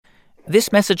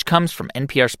This message comes from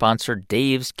NPR sponsor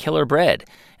Dave's Killer Bread,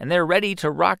 and they're ready to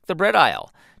rock the bread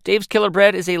aisle. Dave's Killer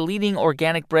Bread is a leading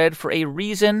organic bread for a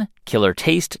reason: killer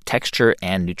taste, texture,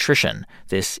 and nutrition.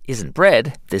 This isn't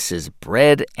bread, this is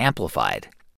bread amplified.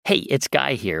 Hey, it's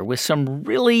Guy here with some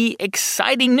really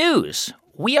exciting news.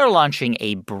 We are launching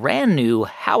a brand new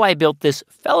How I Built This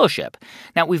fellowship.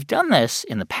 Now, we've done this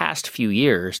in the past few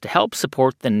years to help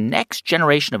support the next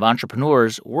generation of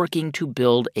entrepreneurs working to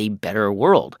build a better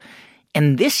world.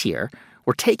 And this year,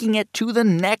 we're taking it to the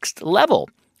next level.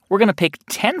 We're going to pick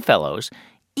 10 fellows.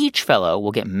 Each fellow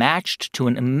will get matched to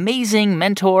an amazing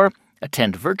mentor,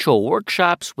 attend virtual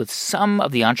workshops with some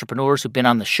of the entrepreneurs who've been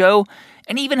on the show,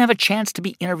 and even have a chance to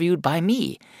be interviewed by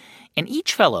me. And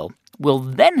each fellow will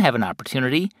then have an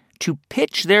opportunity to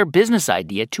pitch their business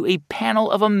idea to a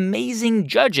panel of amazing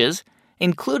judges,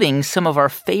 including some of our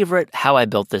favorite How I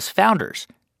Built This founders.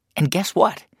 And guess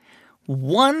what?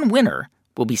 One winner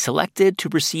will be selected to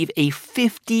receive a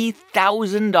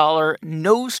 $50,000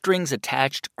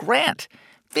 no-strings-attached grant.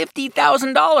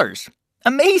 $50,000.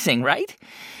 Amazing, right?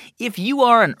 If you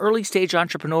are an early-stage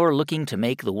entrepreneur looking to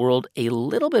make the world a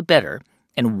little bit better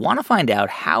and want to find out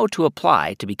how to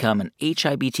apply to become an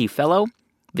HIBT fellow,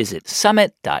 visit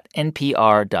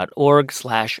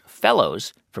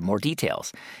summit.npr.org/fellows for more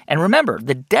details. And remember,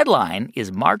 the deadline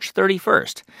is March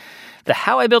 31st. The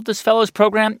How I Built This Fellows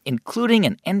program, including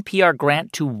an NPR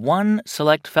grant to one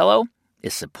select fellow,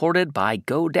 is supported by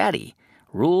GoDaddy.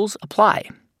 Rules apply.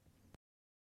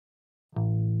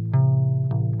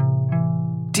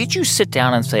 Did you sit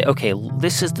down and say, okay,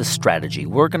 this is the strategy.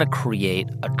 We're going to create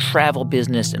a travel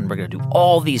business and we're going to do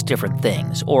all these different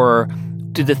things? Or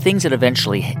do the things that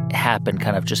eventually happen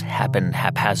kind of just happen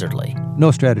haphazardly?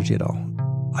 No strategy at all.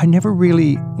 I never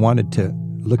really wanted to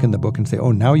look in the book and say,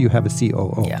 oh, now you have a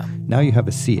COO. Yeah. Now you have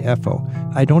a CFO.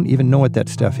 I don't even know what that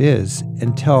stuff is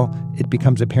until it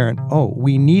becomes apparent, oh,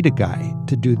 we need a guy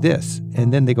to do this.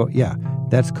 And then they go, yeah,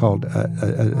 that's called a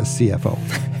CFO.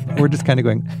 We're just kind of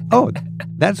going, oh,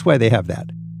 that's why they have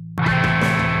that.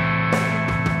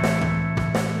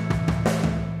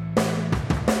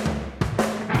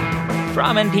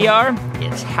 From NPR,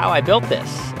 it's How I Built This,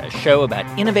 a show about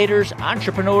innovators,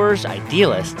 entrepreneurs,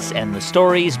 idealists, and the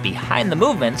stories behind the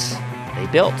movements they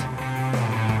built.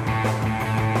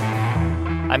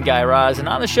 I'm Guy Raz, and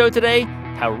on the show today,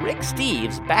 how Rick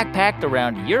Steves backpacked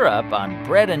around Europe on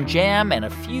bread and jam and a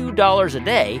few dollars a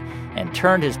day and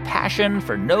turned his passion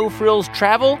for no-frills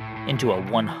travel into a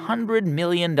 $100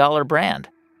 million brand.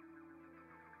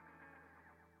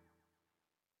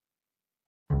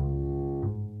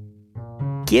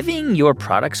 Giving your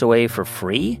products away for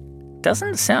free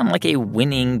doesn't sound like a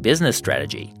winning business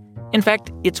strategy. In fact,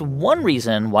 it's one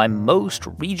reason why most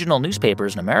regional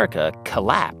newspapers in America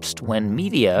collapsed when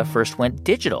media first went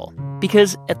digital.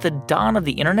 Because at the dawn of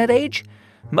the internet age,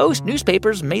 most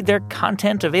newspapers made their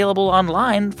content available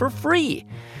online for free.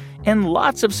 And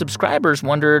lots of subscribers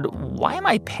wondered, why am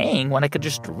I paying when I could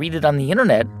just read it on the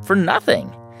internet for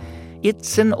nothing?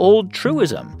 It's an old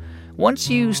truism. Once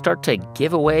you start to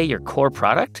give away your core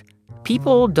product,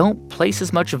 people don't place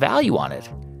as much value on it.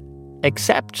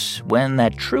 Except when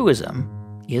that truism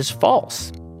is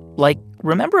false. Like,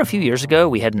 remember a few years ago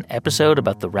we had an episode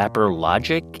about the rapper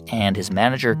Logic and his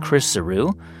manager Chris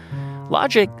Zaru?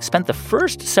 Logic spent the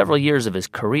first several years of his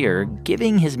career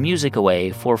giving his music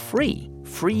away for free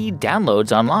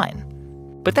downloads online.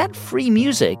 But that free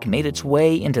music made its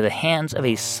way into the hands of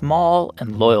a small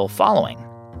and loyal following.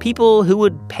 People who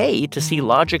would pay to see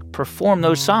Logic perform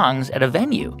those songs at a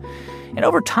venue. And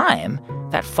over time,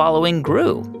 that following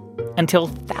grew until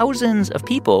thousands of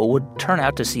people would turn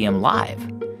out to see him live.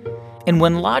 And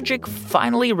when Logic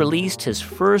finally released his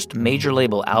first major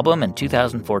label album in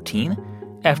 2014,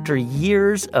 after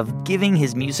years of giving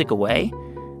his music away,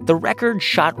 the record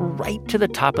shot right to the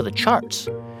top of the charts.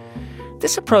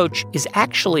 This approach is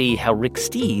actually how Rick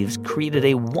Steves created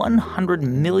a $100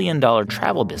 million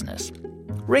travel business.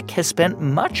 Rick has spent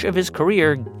much of his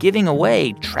career giving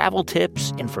away travel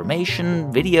tips,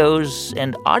 information, videos,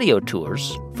 and audio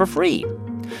tours for free.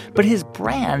 But his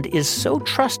brand is so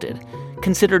trusted,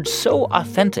 considered so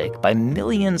authentic by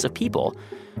millions of people,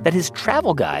 that his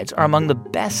travel guides are among the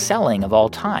best-selling of all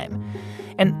time.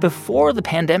 And before the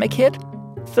pandemic hit,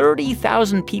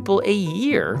 30,000 people a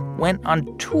year went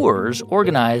on tours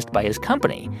organized by his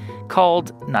company,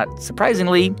 called, not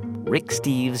surprisingly, Rick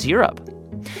Steves Europe.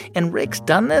 And Rick's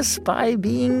done this by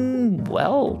being,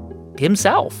 well,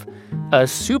 himself, a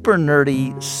super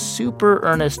nerdy, super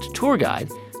earnest tour guide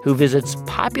who visits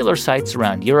popular sites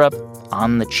around Europe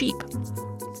on the cheap.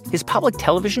 His public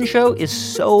television show is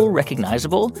so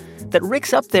recognizable that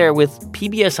Rick's up there with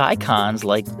PBS icons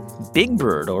like Big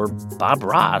Bird or Bob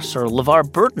Ross or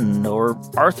LeVar Burton or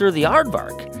Arthur the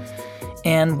Aardvark.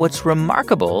 And what's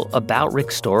remarkable about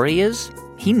Rick's story is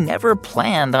he never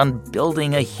planned on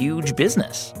building a huge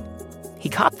business. He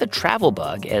caught the travel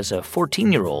bug as a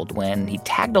 14-year-old when he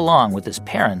tagged along with his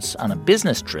parents on a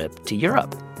business trip to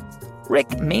Europe.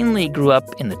 Rick mainly grew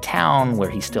up in the town where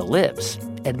he still lives,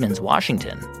 Edmonds,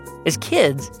 Washington. As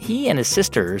kids, he and his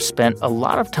sisters spent a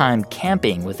lot of time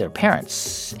camping with their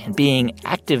parents and being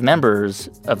active members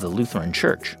of the Lutheran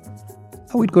Church.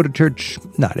 We'd go to church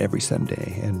not every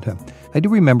Sunday, and I do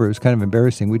remember it was kind of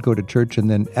embarrassing. We'd go to church, and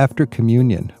then after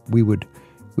communion, we would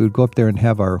go up there and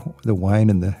have the wine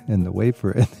and the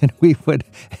wafer, and then we would,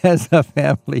 as a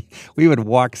family, we would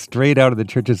walk straight out of the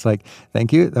church. It's like,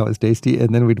 thank you, that was tasty,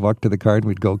 and then we'd walk to the car and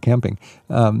we'd go camping,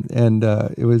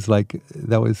 it was like,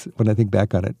 that was, when I think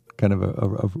back on it, kind of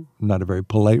a not a very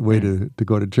polite way to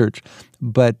go to church.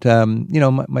 But,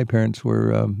 my parents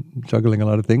were juggling a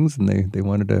lot of things, and they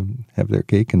wanted to have their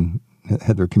cake and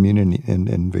had their communion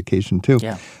and vacation too.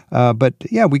 Yeah.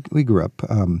 We grew up.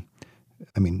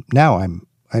 Now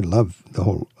I love the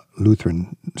whole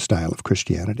Lutheran style of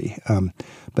Christianity.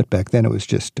 But back then it was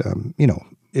just,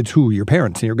 it's who your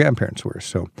parents and your grandparents were.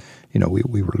 So,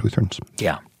 we were Lutherans.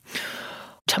 Yeah.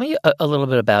 Tell me a little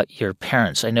bit about your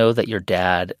parents. I know that your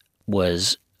dad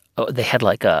they had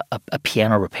like a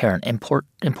piano repair and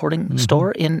importing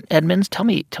store in Edmonds. Tell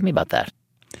me about that.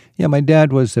 Yeah, my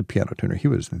dad was a piano tuner. He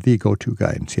was the go-to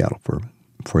guy in Seattle for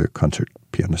concert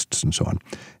pianists and so on.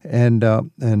 And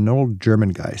an old German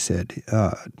guy said,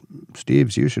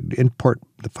 Steves, you should import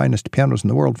the finest pianos in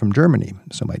the world from Germany.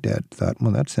 So my dad thought,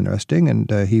 well, that's interesting. And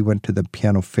he went to the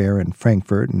piano fair in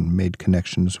Frankfurt and made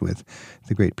connections with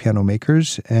the great piano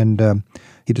makers. And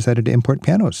he decided to import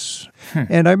pianos.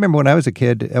 And I remember when I was a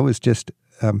kid, that was just,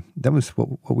 that was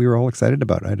what we were all excited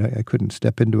about. I couldn't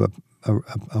step into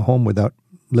a home without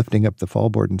lifting up the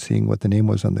fallboard and seeing what the name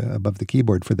was above the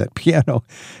keyboard for that piano.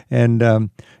 And,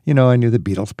 I knew the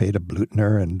Beatles played a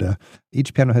Blüthner, and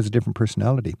each piano has a different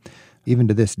personality. Even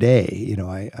to this day,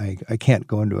 I can't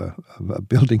go into a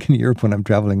building in Europe when I'm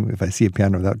traveling if I see a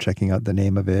piano without checking out the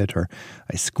name of it, or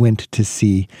I squint to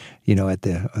see, on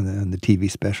the TV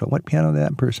special, what piano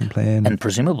that person playing. And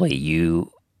presumably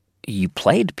you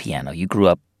played piano. You grew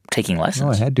up taking lessons.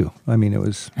 Oh, I had to.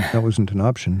 That wasn't an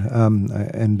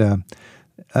option.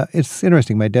 It's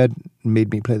interesting. My dad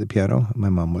made me play the piano. My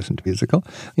mom wasn't musical.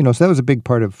 So that was a big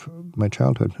part of my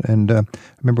childhood. And I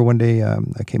remember one day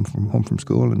I came home from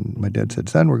school, and my dad said,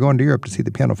 son, we're going to Europe to see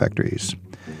the piano factories.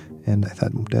 And I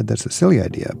thought, Dad, that's a silly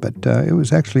idea. But it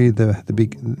was actually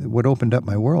what opened up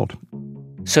my world.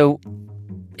 So,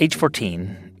 age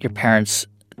 14, your parents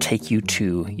take you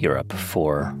to Europe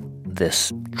for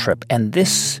this trip. And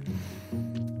this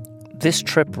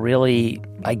trip really,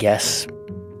 I guess,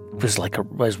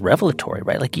 was revelatory,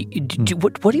 right? Like,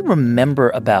 what do you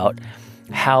remember about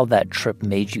how that trip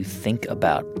made you think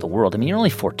about the world? I mean, you're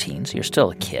only 14, so you're still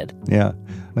a kid. Yeah.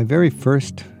 My very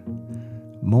first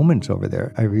moments over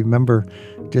there, I remember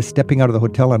just stepping out of the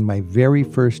hotel on my very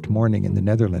first morning in the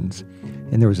Netherlands.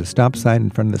 And there was a stop sign in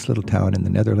front of this little town in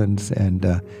the Netherlands, and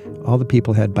all the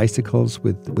people had bicycles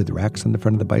with racks on the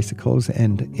front of the bicycles.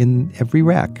 And in every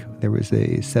rack, there was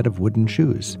a set of wooden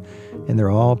shoes. And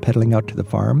they're all pedaling out to the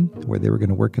farm where they were going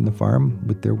to work in the farm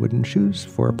with their wooden shoes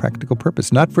for a practical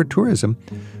purpose. Not for tourism,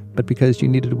 but because you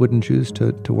needed wooden shoes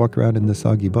to walk around in the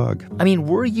soggy bog. I mean,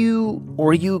 were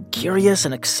you curious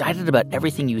and excited about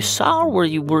everything you saw, or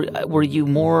were you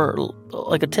more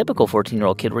like a typical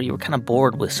 14-year-old kid where you were kind of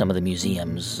bored with some of the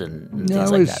museums and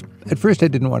things like that? At first, I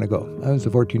didn't want to go. I was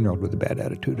a 14-year-old with a bad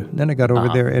attitude. And then I got over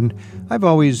there, and I've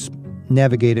always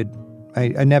navigated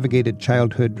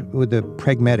childhood with a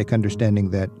pragmatic understanding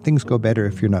that things go better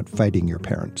if you're not fighting your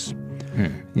parents.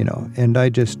 And I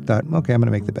just thought, okay, I'm going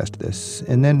to make the best of this.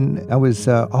 And then I was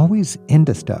always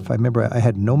into stuff. I remember I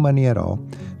had no money at all,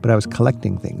 but I was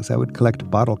collecting things. I would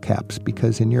collect bottle caps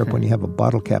because in Europe, when you have a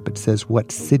bottle cap, it says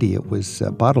what city it was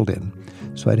bottled in.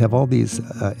 So I'd have all these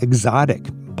exotic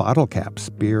bottle caps,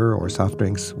 beer or soft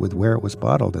drinks, with where it was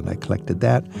bottled, and I collected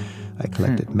that. I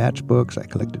collected matchbooks. I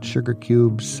collected sugar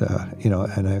cubes.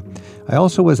 And I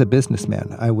also was a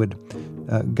businessman. I would.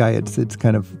 It's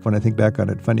kind of, when I think back on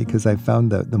it, funny because I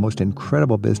found the most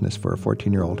incredible business for a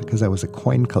 14-year-old because I was a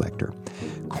coin collector.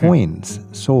 Coins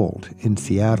sold in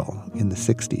Seattle in the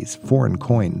 60s, foreign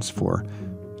coins for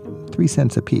 3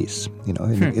 cents a piece,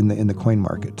 in the coin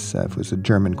markets, if it was a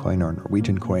German coin or a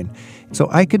Norwegian coin. So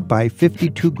I could buy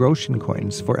 52 groschen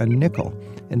coins for a nickel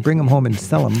and bring them home and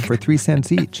sell them for 3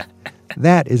 cents each.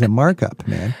 That is a markup,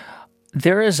 man.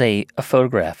 There is a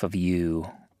photograph of you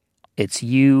It's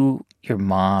you, your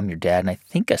mom, your dad, and I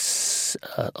think a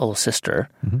little sister.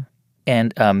 Mm-hmm.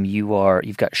 And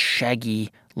you've got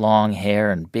shaggy, long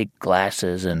hair and big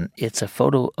glasses, and it's a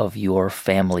photo of your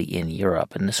family in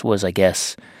Europe. And this was, I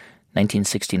guess,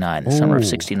 1969, the summer of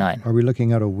 69. Are we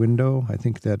looking out a window? I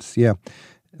think that's, yeah.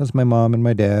 That was my mom and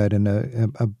my dad and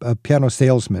a piano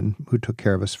salesman who took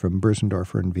care of us from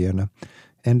Bösendorfer in Vienna.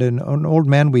 And an old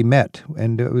man we met.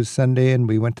 And it was Sunday, and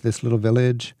we went to this little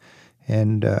village,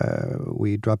 and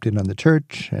we dropped in on the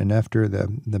church. And after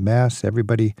the Mass,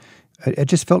 everybody... It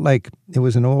just felt like it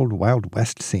was an old Wild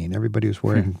West scene. Everybody was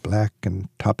wearing black and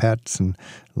top hats and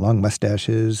long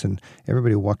mustaches, and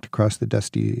everybody walked across the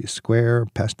dusty square,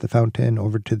 past the fountain,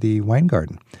 over to the wine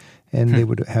garden. And they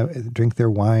would drink their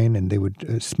wine, and they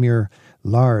would smear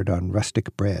lard on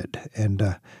rustic bread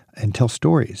and tell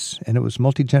stories. And it was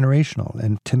multi-generational.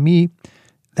 And to me,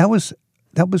 that was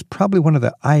probably one of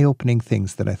the eye-opening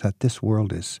things that I thought, this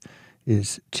world is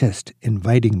just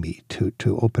inviting me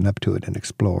to open up to it and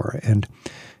explore. And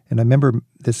I remember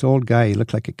this old guy, he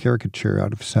looked like a caricature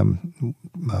out of some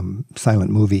silent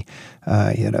movie.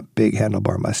 He had a big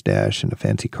handlebar mustache and a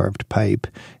fancy carved pipe,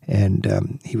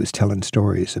 and he was telling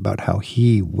stories about how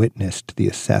he witnessed the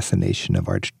assassination of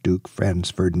Archduke Franz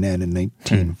Ferdinand in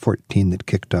 1914 that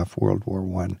kicked off World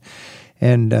War I.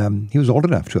 And he was old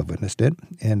enough to have witnessed it,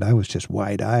 and I was just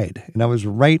wide-eyed. And I was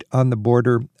right on the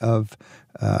border of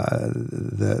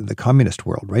the communist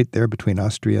world, right there between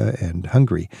Austria and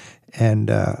Hungary. And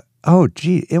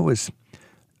it was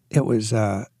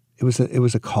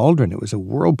a cauldron. It was a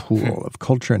whirlpool of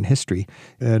culture and history.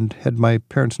 And had my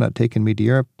parents not taken me to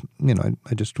Europe,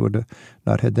 I just would have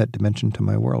not had that dimension to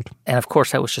my world. And of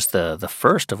course, that was just the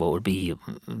first of what would be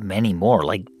many more,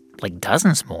 like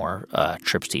dozens more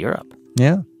trips to Europe.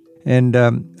 Yeah. And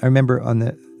I remember on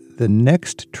the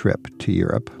next trip to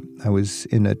Europe, I was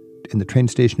in the train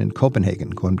station in Copenhagen,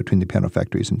 going between the piano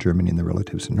factories in Germany and the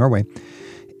relatives in Norway.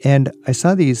 And I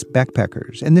saw these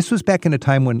backpackers. And this was back in a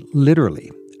time when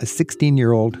literally a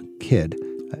 16-year-old kid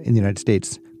in the United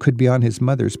States could be on his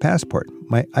mother's passport.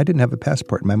 I didn't have a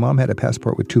passport. My mom had a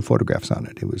passport with 2 photographs on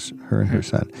it. It was her and her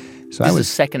son. So This is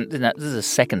a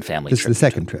second family trip. This is the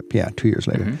second trip, yeah, 2 years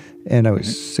later. And I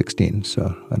was 16,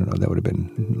 so I don't know, that would have been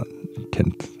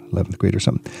 10th, 11th grade or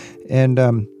something. And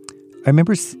I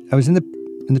remember I was in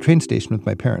the train station with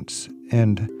my parents,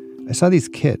 and I saw these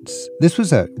kids. This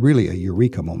was really a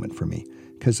eureka moment for me,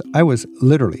 because I was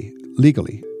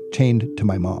legally chained to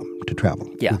my mom to travel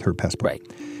with her passport. Right.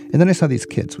 And then I saw these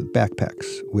kids with backpacks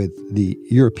with the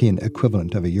European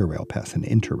equivalent of a Eurail pass, an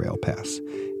Interrail pass.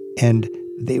 And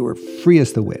they were free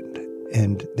as the wind,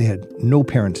 and they had no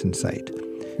parents in sight.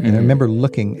 And I remember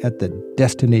looking at the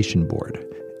destination board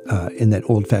in that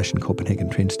old-fashioned Copenhagen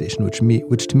train station,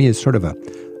 which to me is sort of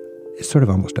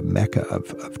almost a mecca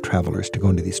of travelers to go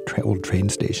into these old train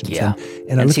stations. Yeah.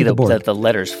 And I look see at the board. the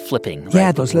letters flipping. Right?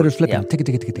 Yeah, those letters flipping. Yeah.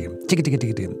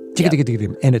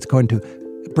 Tick-a-tick-a-tick-a-tick-a-tick-a-tick-a-tick-a-tick. And it's going to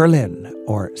Berlin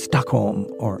or Stockholm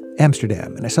or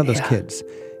Amsterdam. And I saw those kids.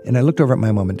 And I looked over at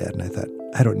my mom and dad and I thought,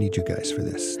 I don't need you guys for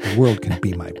this. The world can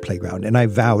be my playground. And I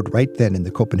vowed right then in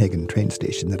the Copenhagen train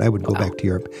station that I would go back to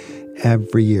Europe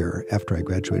every year after I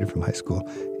graduated from high school.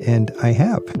 And I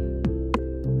have.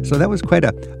 So that was quite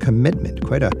a commitment,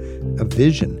 quite a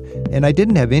vision. And I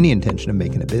didn't have any intention of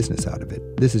making a business out of it.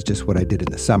 This is just what I did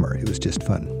in the summer. It was just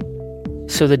fun.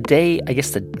 So the day, I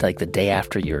guess the day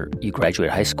after you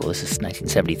graduated high school, this is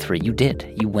 1973,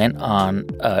 you went on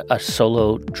a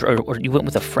solo, or you went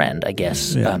with a friend, I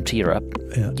guess, to Europe.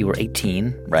 Yeah. You were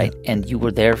 18, right? Yeah. And you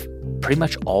were there pretty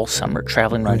much all summer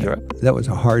traveling around Europe. That was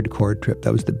a hardcore trip.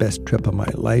 That was the best trip of my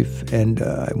life. And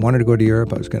I wanted to go to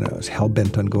Europe. I was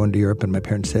hell-bent on going to Europe. And my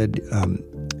parents said,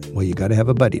 well, you got to have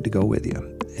a buddy to go with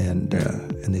you. And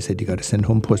they said, you got to send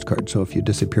home postcards. So if you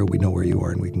disappear, we know where you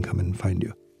are and we can come and find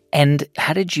you. And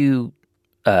how did you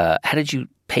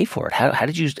pay for it? How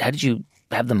did you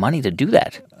have the money to do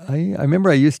that? I remember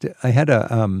I had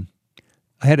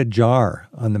a jar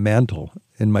on the mantle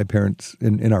in my parents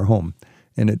in our home,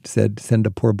 and it said, "Send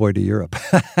a poor boy to Europe."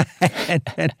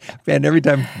 and every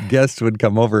time guests would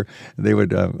come over,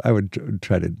 I would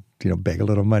try to beg a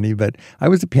little money. But I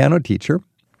was a piano teacher,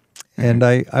 and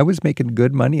I was making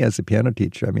good money as a piano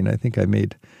teacher. I mean, I think I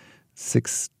made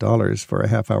 $6 for a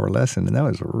half-hour lesson, and that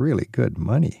was really good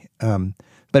money.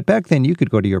 But back then, you could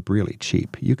go to Europe really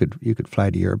cheap. You could fly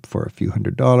to Europe for a few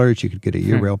 $100s. You could get a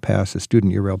Eurail pass, a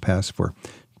student Eurail pass for,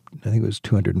 I think it was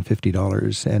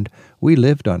 $250. And we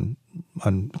lived on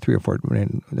on 3 or 4.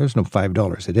 There's no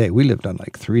 $5 a day. We lived on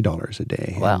like $3 a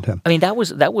day. Wow. And, I mean, that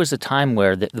was a time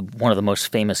where one of the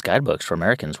most famous guidebooks for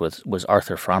Americans was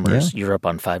Arthur Frommer's Europe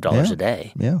on $5 a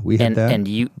day. Yeah, we had that.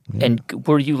 And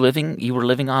were you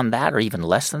living on that or even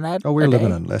less than that? Oh, we were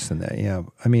living on less than that. Yeah.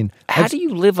 I mean, how do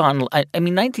you live on? I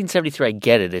mean, 1973. I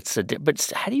get it.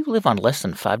 But how do you live on less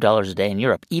than $5 a day in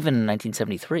Europe, even in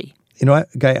 1973? You know,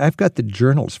 Guy, I've got the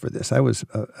journals for this. I was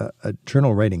a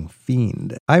journal writing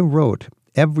fiend. I wrote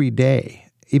every day,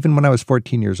 even when I was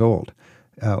 14 years old,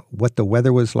 what the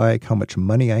weather was like, how much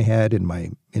money I had in my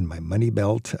money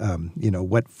belt,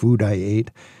 what food I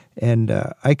ate. And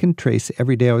I can trace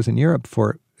every day I was in Europe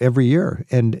for every year,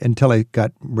 and until I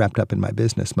got wrapped up in my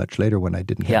business much later when I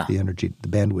didn't have the energy, the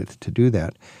bandwidth to do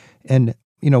that. And,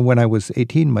 when I was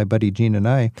 18, my buddy Gene and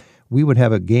I, we would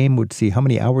have a game, would see how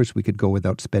many hours we could go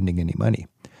without spending any money.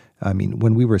 I mean,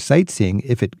 when we were sightseeing,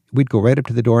 we'd go right up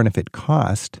to the door, and if it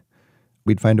cost,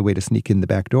 we'd find a way to sneak in the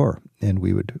back door, and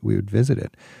we would visit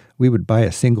it. We would buy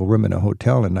a single room in a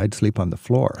hotel, and I'd sleep on the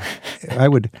floor.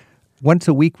 Once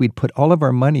a week, we'd put all of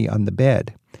our money on the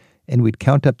bed, and we'd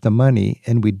count up the money,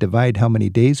 and we'd divide how many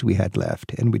days we had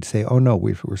left, and we'd say, oh no,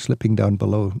 we're slipping down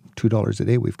below $2 a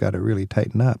day. We've got to really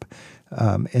tighten up.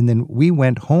 And then we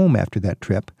went home after that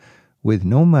trip with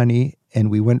no money, and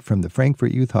we went from the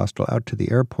Frankfurt Youth Hostel out to the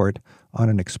airport on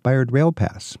an expired rail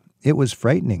pass. It was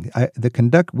frightening.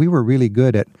 We were really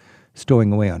good at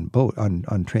stowing away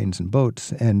on trains and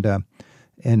boats, and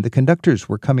the conductors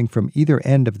were coming from either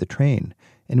end of the train,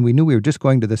 and we knew we were just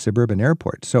going to the suburban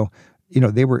airport. So,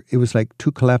 it was like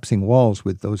two collapsing walls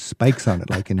with those spikes on it,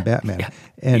 like in Batman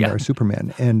or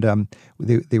Superman. And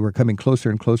they were coming closer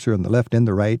and closer on the left and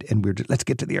the right, and we were just, let's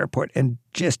get to the airport. And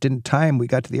just in time, we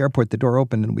got to the airport, the door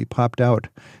opened, and we popped out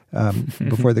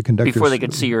before the conductors. Before they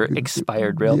could see your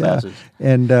expired rail passes.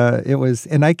 And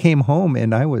and I came home,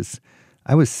 and I was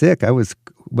sick. I was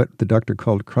what the doctor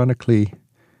called chronically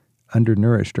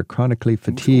undernourished or chronically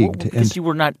fatigued. Because you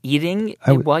were not eating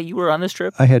while you were on this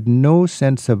trip? I had no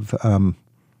sense of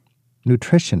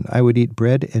nutrition. I would eat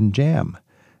bread and jam.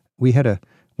 We had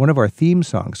one of our theme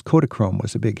songs, Kodachrome,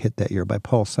 was a big hit that year by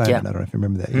Paul Simon. Yeah. I don't know if you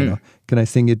remember that. Can I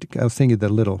sing it? I'll sing you the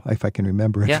little, if I can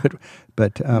remember it. Yeah.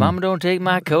 But Mama, don't take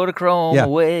my Kodachrome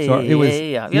away. So it was,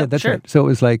 that's sure. right. So it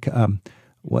was like,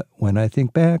 when I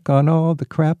think back on all the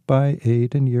crap I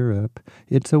ate in Europe,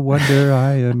 it's a wonder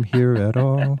I am here at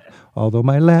all. Although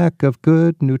my lack of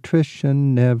good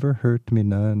nutrition never hurt me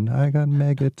none, I got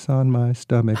maggots on my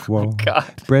stomach wall. Oh,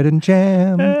 God. Bread and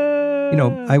jam.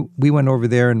 We went over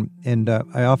there, and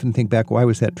I often think back, why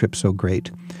was that trip so great?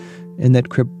 And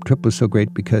that trip was so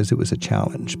great because it was a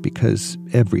challenge, because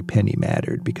every penny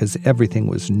mattered, because everything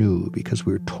was new, because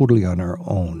we were totally on our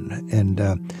own. And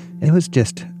it was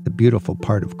just a beautiful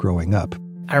part of growing up.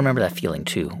 I remember that feeling,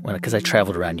 too, because I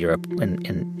traveled around Europe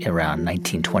in around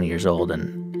 19, 20 years old.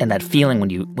 And that feeling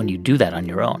when you do that on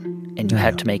your own, and you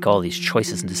had to make all these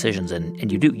choices and decisions,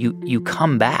 and you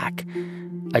come back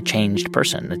a changed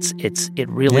person. It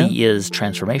really is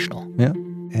transformational. Yeah.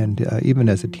 And even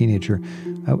as a teenager,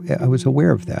 I was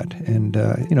aware of that. And,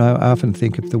 I often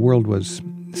think if the world was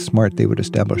smart, they would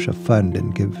establish a fund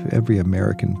and give every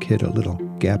American kid a little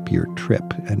gap year trip.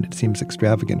 And it seems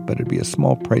extravagant, but it'd be a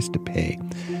small price to pay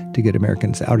to get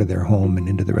Americans out of their home and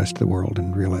into the rest of the world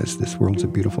and realize this world's a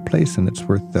beautiful place and it's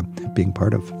worth being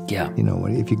part of. Yeah.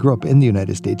 If you grow up in the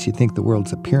United States, you think the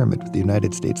world's a pyramid with the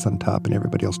United States on top and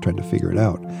everybody else trying to figure it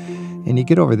out. And you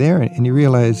get over there and you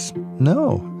realize,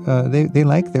 no, they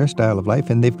like their style of life,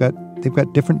 and they've got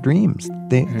different dreams.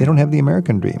 They don't have the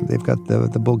American dream. They've got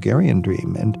the Bulgarian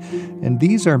dream, and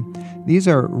these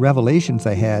are revelations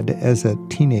I had as a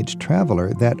teenage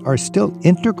traveler that are still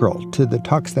integral to the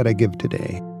talks that I give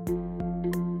today.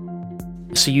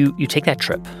 So you take that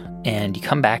trip and you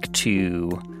come back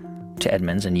to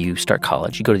Edmonds and you start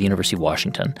college. You go to the University of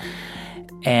Washington.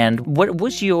 And what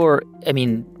was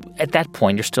at that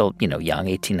point, you're still, young,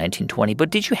 18, 19, 20, but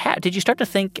did you start to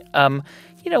think,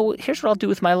 here's what I'll do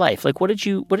with my life? Like, what did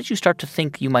you start to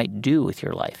think you might do with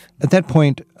your life? At that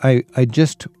point, I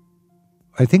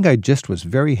think I just was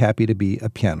very happy to be a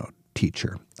piano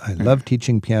teacher. I loved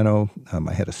teaching piano.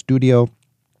 I had a studio.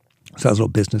 So I was a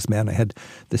little businessman. I had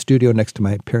the studio next to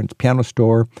my parents' piano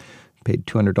store. Paid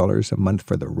 $200 a month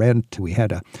for the rent. We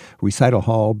had a recital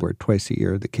hall where twice a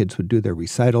year the kids would do their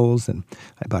recitals, and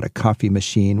I bought a coffee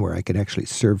machine where I could actually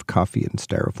serve coffee in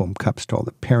styrofoam cups to all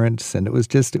the parents. And it was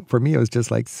just, for me, I was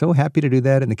just like so happy to do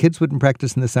that. And the kids wouldn't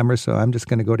practice in the summer, so I'm just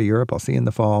going to go to Europe. I'll see you in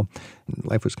the fall. And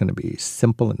life was going to be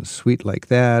simple and sweet like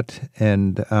that.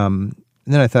 And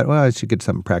And then I thought, well, I should get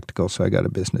something practical, so I got a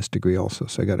business degree also.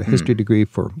 So I got a history degree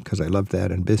because I loved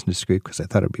that, and business degree because I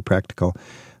thought it would be practical.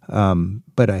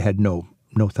 But I had no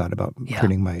thought about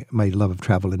turning my love of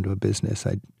travel into a business.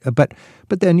 But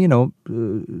then,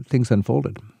 things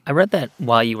unfolded. I read that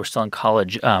while you were still in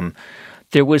college,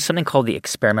 there was something called the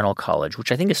Experimental College,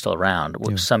 which I think is still around.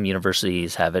 Some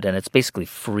universities have it, and it's basically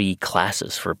free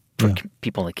classes for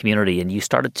people in the community. And you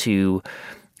started to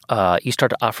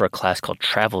offer a class called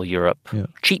Travel Europe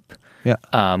Cheap.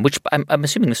 Yeah. Which I'm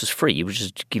assuming this is free. You would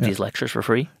just give these lectures for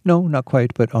free? No, not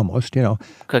quite, but almost. A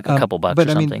couple bucks or something. But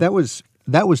I mean,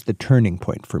 that was the turning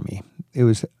point for me. It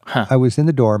was I was in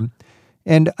the dorm,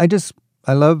 and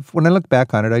when I look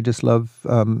back on it, I just love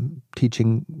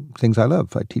teaching things I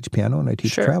love. I teach piano and I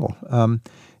teach travel.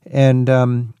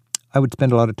 I would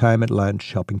spend a lot of time at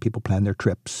lunch helping people plan their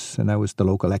trips, and I was the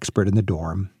local expert in the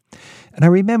dorm. And I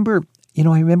remember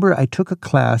I took a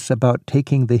class about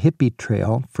taking the hippie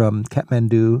trail from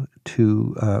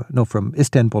from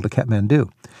Istanbul to Kathmandu.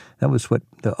 That was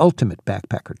the ultimate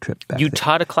backpacker trip back then. You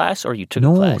taught a class or you took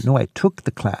a class? No, I took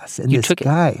the class. And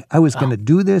I was going to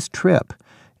do this trip,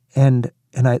 and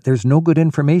there's no good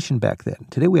information back then.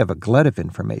 Today we have a glut of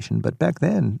information, but back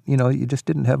then, you just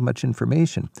didn't have much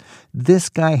information. This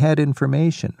guy had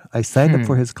information. I signed up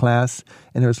for his class,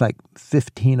 and there was like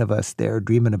 15 of us there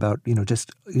dreaming about,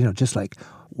 just like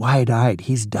wide-eyed.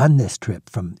 He's done this trip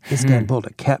from Istanbul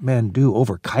to Kathmandu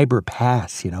over Khyber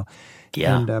Pass,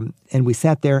 Yeah. And we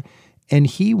sat there, and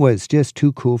he was just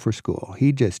too cool for school.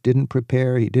 He just didn't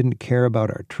prepare. He didn't care about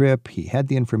our trip. He had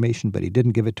the information, but he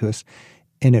didn't give it to us.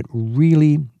 And it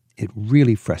really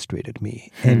frustrated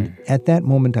me. And at that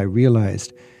moment, I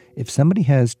realized if somebody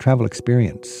has travel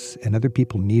experience and other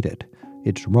people need it,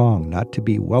 it's wrong not to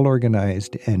be well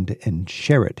organized and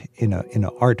share it in a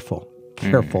artful,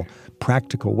 careful,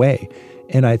 practical way.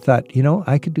 And I thought,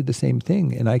 I could do the same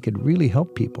thing, and I could really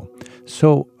help people.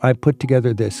 So I put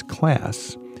together this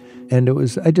class, and it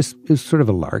was sort of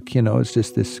a lark. It's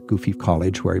just this goofy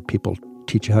college where people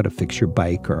teach you how to fix your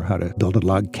bike or how to build a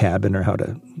log cabin or how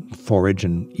to forage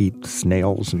and eat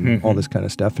snails and all this kind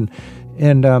of stuff.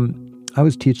 And I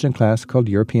was teaching a class called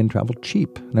European Travel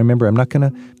Cheap. And I remember, I'm not going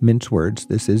to mince words.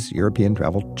 This is European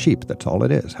Travel Cheap. That's all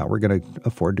it is, how we're going to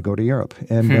afford to go to Europe.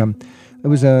 And it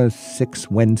was a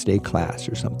 6 Wednesday class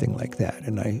or something like that.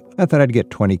 And I thought I'd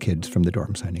get 20 kids from the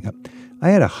dorm signing up.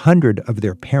 I had 100 of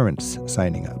their parents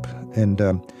signing up. And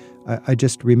I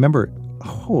just remember,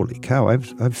 holy cow,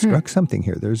 I've struck something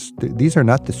here. These are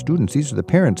not the students, these are the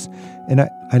parents. And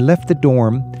I left the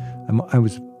dorm. I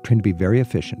was trying to be very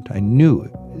efficient. I knew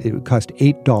it would cost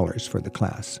 $8 for the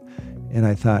class. And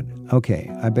I thought, okay,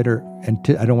 I better,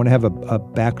 I don't want to have a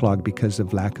backlog because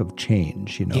of lack of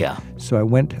change, Yeah. So I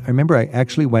remember I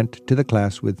actually went to the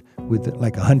class with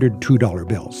like $102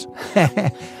 bills.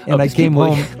 And I came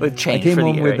home with change. I came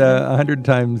home with 100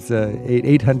 times $800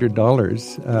 in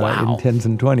 10s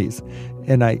and 20s.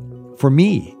 And for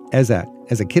me, as a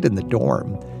kid in the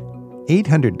dorm,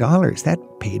 $800, that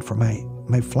paid for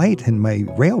my flight and my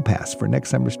rail pass for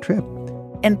next summer's trip.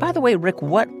 And by the way, Rick,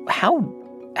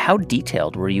 how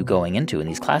detailed were you going into in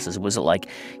these classes? Was it like,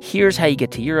 here's how you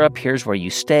get to Europe, here's where you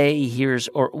stay,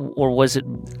 or was it?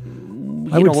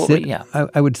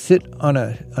 I would sit on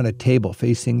a table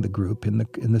facing the group in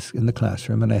the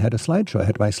classroom, and I had a slideshow. I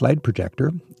had my slide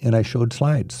projector, and I showed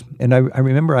slides. And I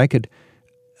remember I could.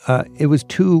 It was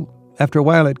after a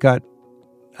while, it got.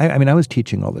 I mean, I was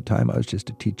teaching all the time. I was just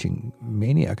a teaching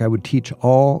maniac. I would teach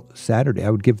all Saturday. I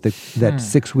would give that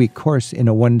 6-week course in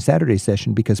a one Saturday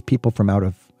session because people from out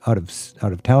of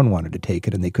town wanted to take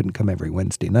it, and they couldn't come every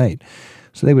Wednesday night.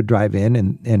 So they would drive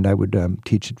in, and I would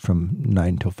teach it from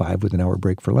 9 till 5 with an hour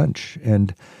break for lunch.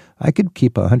 And I could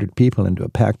keep 100 people into a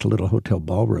packed little hotel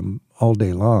ballroom all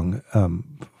day long,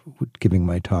 giving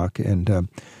my talk. And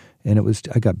it was,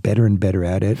 I got better and better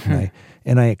at it.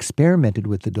 And I experimented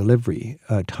with the delivery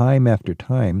time after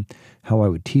time, how I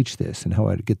would teach this and how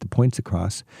I would get the points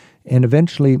across. And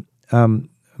eventually, my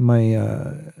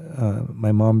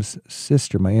mom's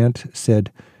sister, my aunt,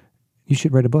 said, "You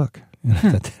should write a book." And I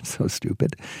thought, that's so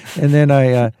stupid. And then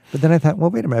but then I thought, well,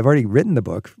 wait a minute, I've already written the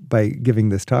book by giving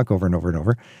this talk over and over and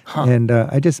over. And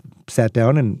I just sat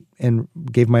down and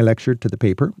gave my lecture to the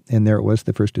paper, and there it was,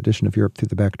 the first edition of Europe Through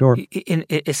the Back Door.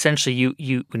 Essentially,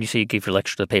 you when you say you gave your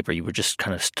lecture to the paper, you were just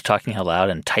kind of talking out loud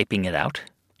and typing it out?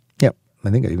 Yeah. I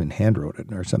think I even handwrote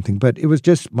it or something. But it was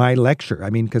just my lecture.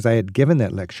 I mean, because I had given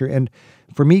that lecture. And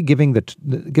for me, giving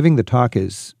the talk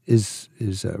is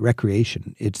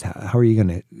recreation. It's how are you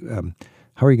going to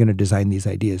how are you going to design these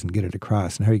ideas and get it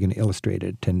across, and how are you going to illustrate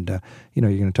it? And, you're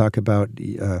going to talk about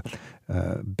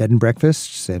bed and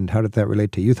breakfasts, and how did that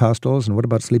relate to youth hostels, and what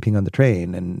about sleeping on the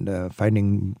train, and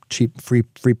finding cheap, free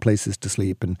places to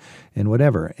sleep, and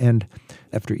whatever. And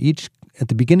at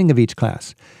the beginning of each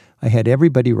class, I had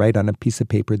everybody write on a piece of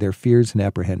paper their fears and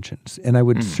apprehensions. And I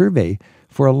would survey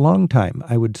for a long time.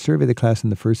 I would survey the class in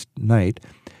the first night.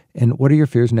 And what are your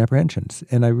fears and apprehensions?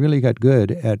 And I really got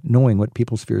good at knowing what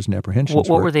people's fears and apprehensions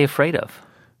were. What were they afraid of?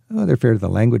 Oh, they're afraid of the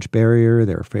language barrier.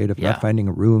 They're afraid of not finding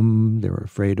a room. They're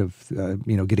afraid of,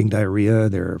 getting diarrhea.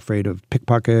 They're afraid of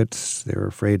pickpockets. They're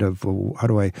afraid of how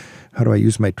do I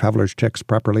use my traveler's checks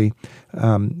properly?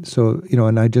 And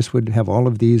I just would have all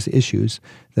of these issues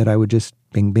that I would just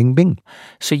bing, bing, bing.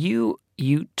 So you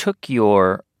took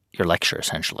your lecture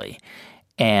essentially,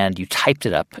 and you typed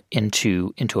it up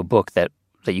into a book that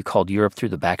you called Europe Through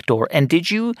the Back Door. And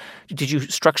did you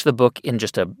structure the book in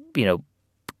just a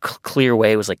clear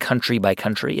way? It was like country by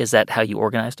country. Is that how you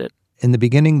organized it? In the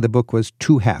beginning, the book was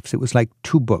 2 halves. It was like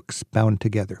 2 books bound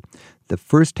together. The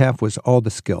first half was all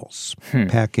the skills,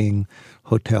 packing,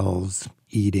 hotels,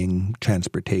 eating,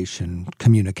 transportation,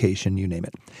 communication, you name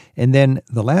it. And then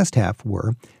the last half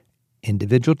were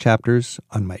individual chapters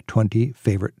on my 20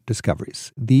 favorite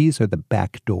discoveries. These are the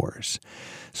back doors.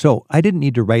 So I didn't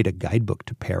need to write a guidebook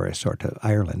to Paris or to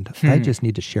Ireland. I just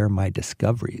need to share my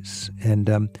discoveries. And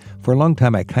for a long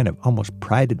time, I kind of almost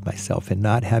prided myself in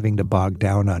not having to bog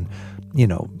down on,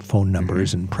 phone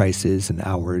numbers and prices and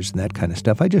hours and that kind of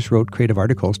stuff. I just wrote creative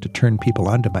articles to turn people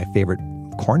on to my favorite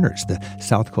corners, the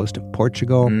south coast of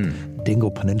Portugal,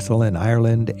 Dingle Peninsula in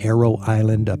Ireland, Aero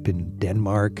Island up in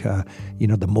Denmark,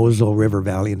 the Mosel River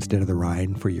Valley instead of the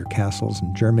Rhine for your castles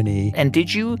in Germany. And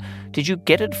did you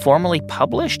get it formally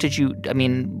published? Did you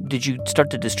start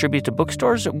to distribute to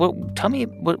bookstores? Tell me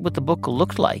what the book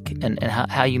looked like and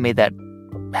how you made that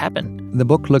happen. The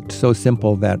book looked so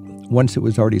simple that once it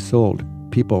was already sold,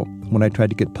 people, when I tried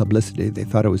to get publicity, they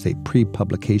thought it was a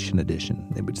pre-publication edition.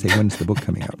 They would say, when's the book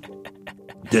coming out?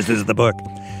 This is the book.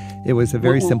 It was a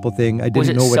very simple thing. I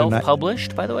didn't know what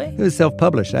self-published, by the way? It was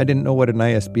self-published. I didn't know what an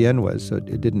ISBN was, so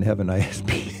it didn't have an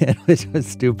ISBN, which was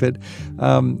stupid. You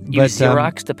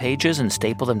Xeroxed the pages and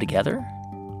stapled them together?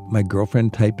 My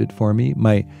girlfriend typed it for me.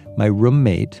 My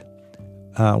roommate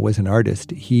was an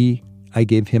artist. I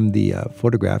gave him the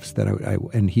photographs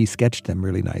and he sketched them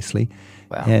really nicely.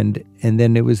 Wow. And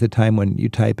then it was a time when you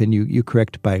type and you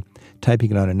correct by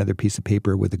typing it on another piece of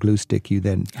paper with a glue stick. You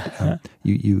then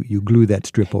you glue that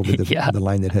strip over the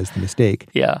line that has the mistake.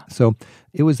 Yeah. So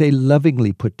it was a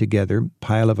lovingly put together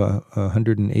pile of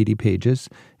 180 pages,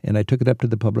 and I took it up to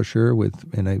the publisher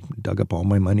and I dug up all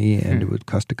my money, and it would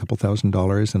cost a couple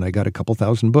 $1,000, and I got a couple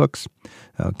thousand books.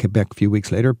 Came back a few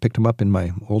weeks later, picked them up in my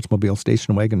Oldsmobile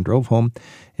station wagon, drove home,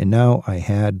 and now I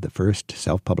had the first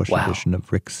self-published edition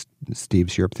of Rick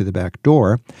Steves' Europe Through the Back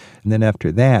Door. And then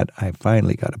after that, I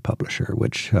finally got a publisher,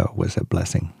 which was a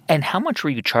blessing. And how much were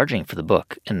you charging for the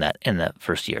book in that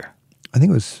first year? I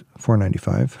think it was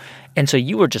 $4.95. And so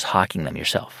you were just hawking them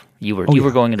yourself. You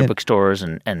were going into bookstores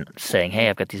and saying, hey,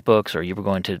 I've got these books, or you were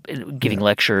going to giving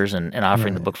lectures and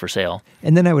offering the book for sale.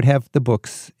 And then I would have the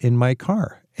books in my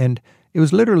car. And it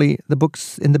was literally the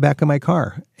books in the back of my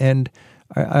car. And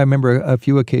I remember a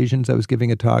few occasions I was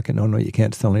giving a talk and, oh, no, you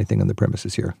can't sell anything on the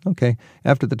premises here. Okay.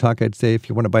 After the talk, I'd say, if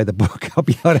you want to buy the book, I'll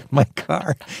be out of my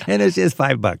car. And it's just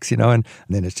 $5, and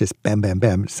then it's just bam, bam,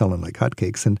 bam, selling like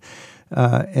hotcakes.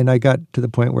 And I got to the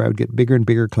point where I would get bigger and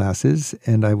bigger classes,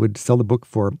 and I would sell the book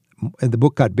and the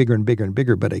book got bigger and bigger and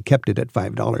bigger, but I kept it at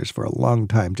 $5 for a long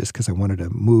time just because I wanted to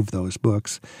move those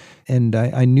books. And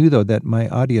I knew, though, that my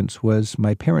audience was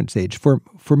my parents' age for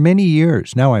many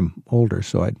years. Now I'm older,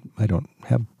 so I don't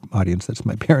have audience that's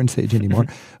my parents' age anymore.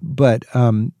 But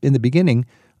in the beginning,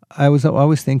 I was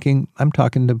always thinking, I'm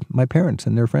talking to my parents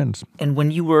and their friends. And when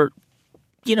you were,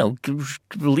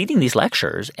 leading these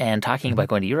lectures and talking about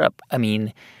going to Europe,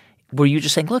 were you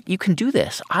just saying, look, you can do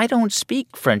this. I don't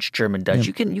speak French, German, Dutch.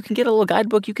 Yeah. You can get a little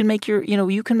guidebook. You can make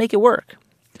you can make it work.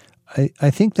 I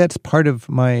think that's part of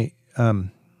my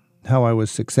how I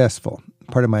was successful.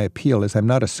 Part of my appeal is I'm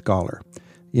not a scholar.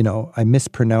 I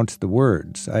mispronounce the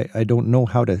words. I don't know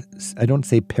I don't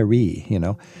say Paris,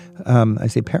 I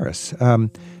say Paris.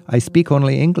 I speak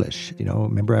only English.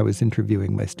 Remember I was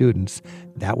interviewing my students.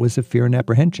 That was a fear and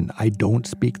apprehension. I don't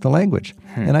speak the language.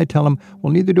 And I tell them,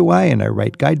 well, neither do I. And I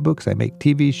write guidebooks, I make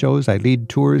TV shows, I lead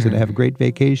tours, and I have great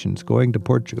vacations going to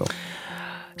Portugal.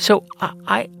 So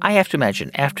I have to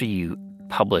imagine, after you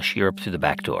publish Europe Through the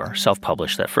Back Door,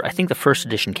 self-published I think the first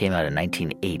edition came out in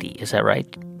 1980. Is that right?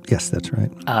 Yes, that's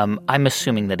right. I'm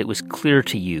assuming that it was clear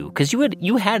to you because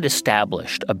you had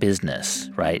established a business,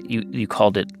 right? You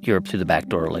called it Europe Through the Back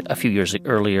Door like a few years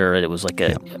earlier. It was like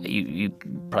you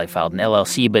probably filed an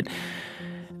LLC, but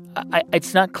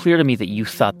it's not clear to me that you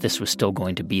thought this was still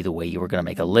going to be the way you were going to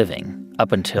make a living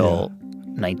up until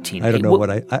 19. I don't know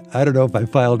I don't know if I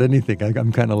filed anything.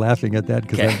 I'm kind of laughing at that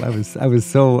because I was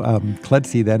so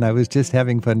klutzy then. I was just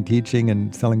having fun teaching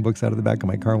and selling books out of the back of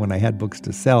my car when I had books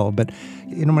to sell. But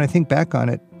when I think back on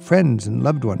it, friends and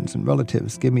loved ones and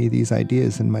relatives give me these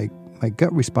ideas, and my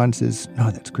gut response is, no,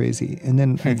 that's crazy. And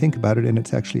then I think about it, and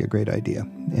it's actually a great idea.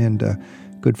 And a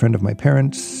good friend of my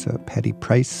parents, Patty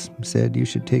Price, said you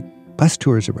should take bus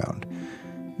tours around.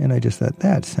 And I just thought,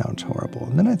 that sounds horrible.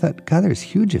 And then I thought, God, there's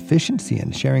huge efficiency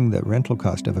in sharing the rental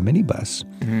cost of a minibus.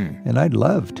 And I'd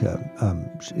love to,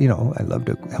 I'd love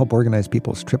to help organize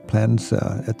people's trip plans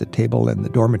at the table and the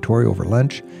dormitory over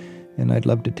lunch. And I'd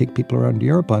love to take people around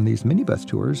Europe on these minibus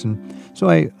tours. And so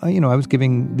I was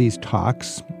giving these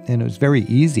talks, and it was very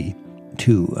easy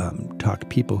to talk to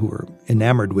people who were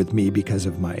enamored with me because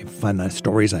of my fun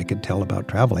stories I could tell about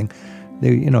traveling.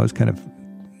 It was kind of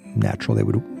natural.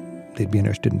 They'd be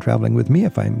interested in traveling with me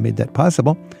if I made that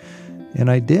possible, and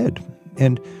I did.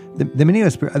 And the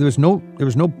minibus, there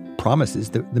was no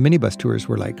promises. The minibus tours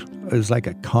were it was like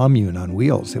a commune on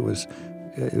wheels. It was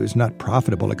not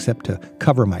profitable except to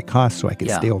cover my costs so I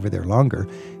could stay over there longer.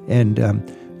 And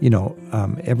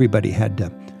everybody had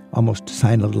to almost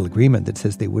sign a little agreement that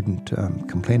says they wouldn't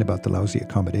complain about the lousy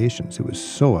accommodations. It was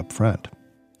so upfront.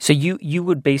 So you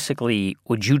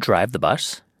would you drive the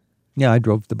bus? Yeah, I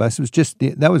drove the bus. It was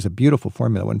that was a beautiful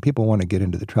formula. When people want to get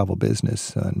into the travel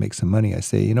business and make some money, I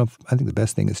say, I think the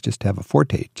best thing is just to have a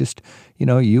forte. Just, you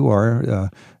are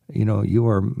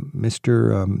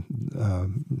Mr.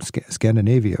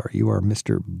 Scandinavia, or you are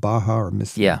Mr. Baja or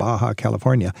Miss Baja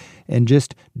California, and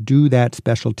just do that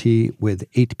specialty with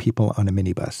 8 people on a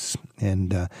minibus.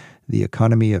 And the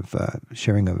economy of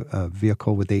sharing a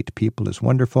vehicle with 8 people is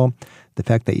wonderful. The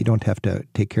fact that you don't have to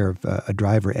take care of a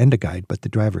driver and a guide, but the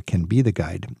driver can be the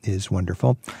guide, is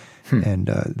wonderful. And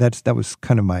that was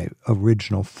kind of my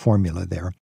original formula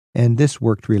there. And this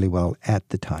worked really well at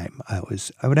the time. I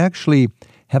would actually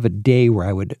have a day where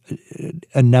I would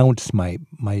announce my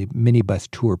minibus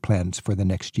tour plans for the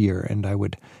next year, and I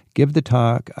would give the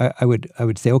talk. I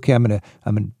would say, okay, I'm gonna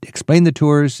explain the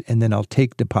tours, and then I'll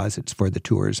take deposits for the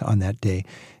tours on that day.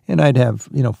 And I'd have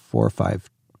 4 or 5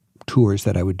 tours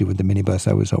that I would do with the minibus.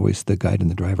 I was always the guide and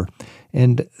the driver.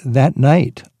 And that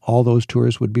night, all those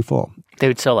tours would be full. They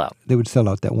would sell out. They would sell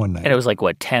out that one night. And it was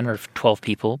 10 or 12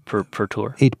 people per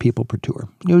tour? 8 people per tour.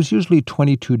 It was usually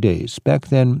 22 days. Back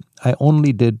then, I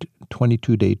only did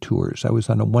 22-day tours. I was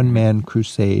on a one-man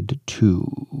crusade to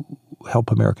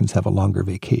help Americans have a longer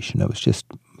vacation. I was just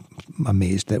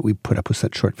amazed that we put up with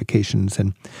such short vacations.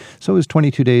 And so it was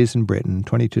 22 days in Britain,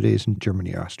 22 days in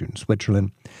Germany, Austria, and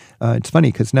Switzerland. It's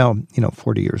funny because now,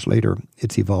 40 years later,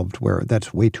 it's evolved where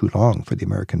that's way too long for the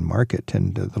American market.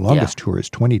 And the longest tour is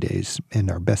 20 days, and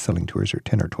our best-selling tours are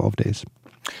 10 or 12 days.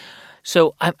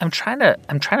 So I'm trying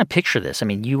to picture this. I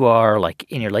mean, you are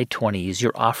in your late 20s.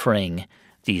 You're offering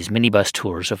these minibus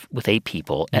tours with 8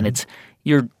 people, and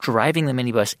you're driving the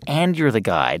minibus and you're the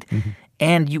guide.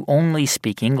 And you only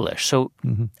speak English. So,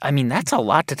 I mean, that's a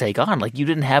lot to take on. You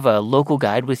didn't have a local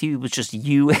guide with you. It was just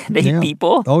you and 8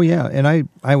 people. Oh, yeah. And I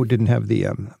didn't have the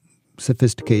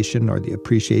sophistication or the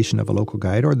appreciation of a local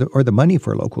guide or the money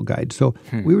for a local guide. So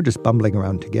we were just bumbling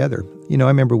around together. I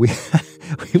remember we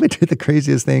would do the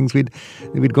craziest things. We'd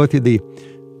go through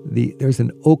there's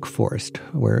an oak forest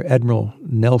where Admiral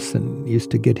Nelson used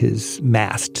to get his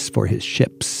masts for his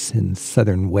ships in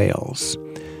southern Wales.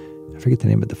 I forget the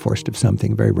name of the forest of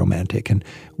something, very romantic. And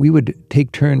we would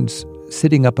take turns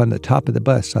sitting up on the top of the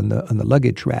bus on the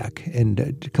luggage rack, and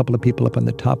a couple of people up on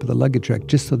the top of the luggage rack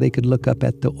just so they could look up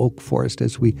at the oak forest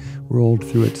as we rolled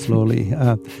through it slowly.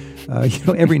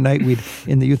 Every night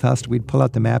in the youth hostel, we'd pull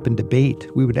out the map and debate.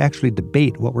 We would actually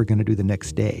debate what we're going to do the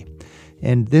next day.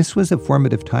 And this was a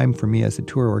formative time for me as a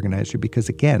tour organizer because,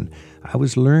 again, I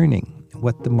was learning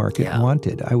what the market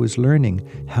wanted. I was learning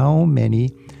how many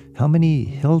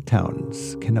hill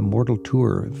towns can a mortal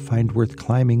tour find worth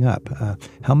climbing up?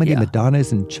 How many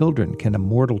Madonnas and children can a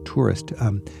mortal tourist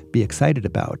be excited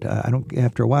about?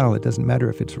 After a while, it doesn't matter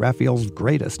if it's Raphael's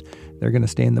greatest. They're going to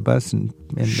stay in the bus and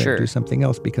do something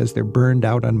else because they're burned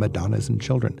out on Madonnas and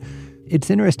children. It's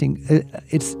interesting.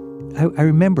 I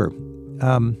remember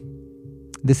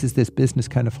this is this business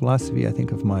kind of philosophy, I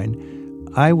think, of mine.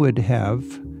 I would have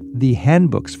the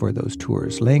handbooks for those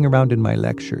tours laying around in my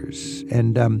lectures.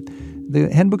 And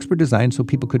the handbooks were designed so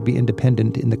people could be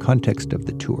independent in the context of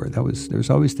the tour. There was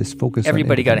always this focus.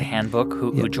 Everybody got a handbook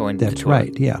who joined the tour. That's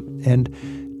right, yeah. And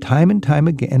time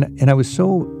again, and I was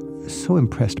so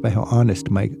impressed by how honest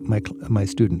my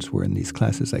students were in these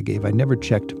classes I gave. I never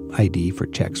checked ID for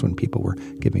checks when people were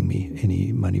giving me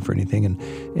any money for anything,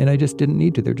 and I just didn't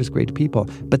need to. They're just great people.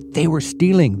 But they were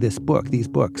stealing these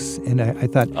books, and I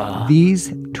thought,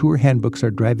 these tour handbooks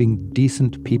are driving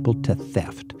decent people to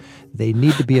theft. They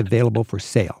need to be available for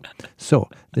sale. So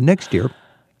the next year,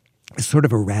 it's sort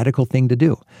of a radical thing to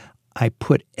do. I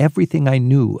put everything I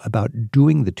knew about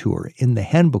doing the tour in the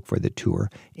handbook for the tour,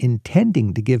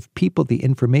 intending to give people the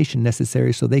information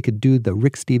necessary so they could do the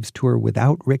Rick Steves tour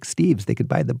without Rick Steves. They could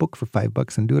buy the book for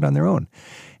 $5 and do it on their own.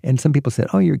 And some people said,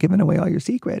 oh, you're giving away all your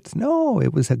secrets. No,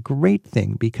 it was a great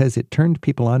thing because it turned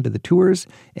people onto the tours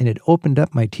and it opened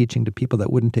up my teaching to people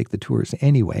that wouldn't take the tours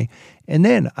anyway. And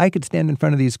then I could stand in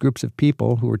front of these groups of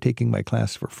people who were taking my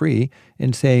class for free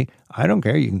and say, I don't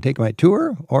care, you can take my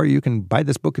tour or you can buy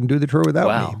this book and do the tour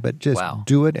without me, but just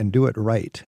do it and do it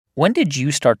right. When did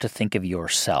you start to think of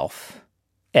yourself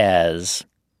as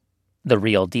the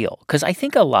real deal? Because I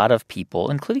think a lot of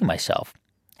people, including myself,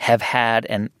 have had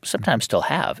and sometimes still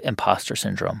have imposter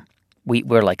syndrome.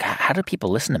 We're like, how do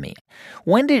people listen to me?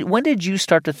 When did you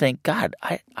start to think, God,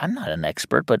 I'm not an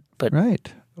expert, but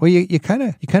right. Well, you kind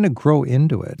of grow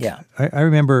into it. Yeah. I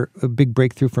remember a big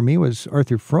breakthrough for me was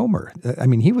Arthur Fromer. I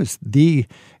mean, he was the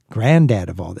granddad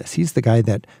of all this. He's the guy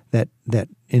that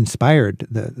inspired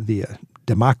the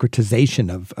democratization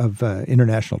of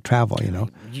international travel, you know.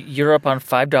 You're up on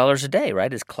 $5 a day,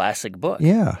 right? His classic book.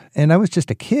 Yeah. And I was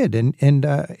just a kid. And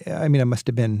I mean, I must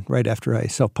have been right after I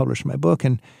self-published my book.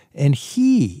 And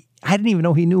I didn't even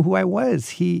know he knew who I was.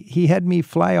 He had me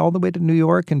fly all the way to New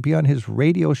York and be on his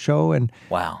radio show. And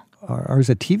wow. Or it was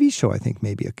a TV show, I think,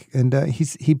 maybe. And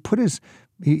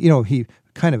he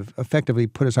kind of effectively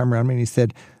put his arm around me and he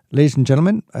said, ladies and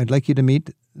gentlemen, I'd like you to meet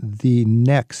the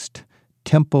next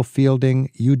Temple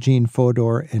Fielding, Eugene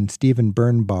Fodor, and Stephen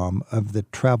Birnbaum of the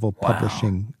travel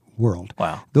publishing world.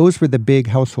 Wow. Those were the big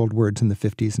household words in the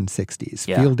 50s and 60s.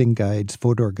 Yeah. Fielding guides,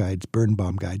 Fodor guides,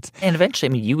 Birnbaum guides. And eventually,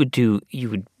 I mean, you would do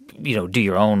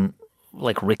your own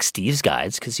like Rick Steves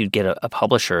guides because you'd get a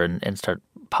publisher and start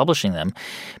publishing them.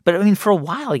 But I mean, for a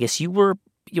while, I guess you were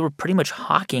pretty much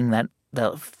hawking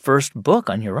the first book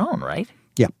on your own, right?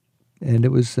 Yeah. And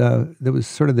there was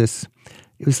sort of this,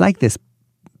 it was like this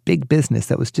big business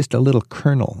that was just a little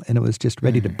kernel, and it was just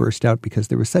ready to burst out because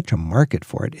there was such a market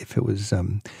for it if it was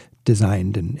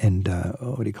designed and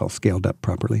scaled up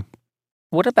properly.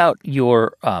 What about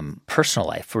your personal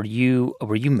life? Were you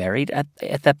married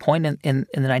at that point in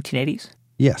the 1980s?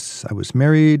 Yes, I was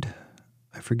married.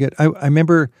 I forget. I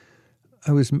remember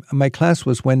my class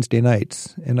was Wednesday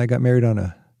nights, and I got married on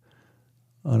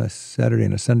a Saturday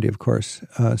and a Sunday, of course.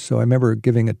 So I remember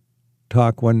giving a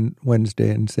talk one Wednesday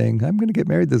and saying, I'm going to get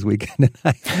married this weekend.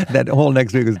 And that whole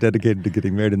next week was dedicated to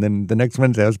getting married. And then the next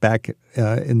Wednesday I was back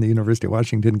in the University of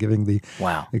Washington giving the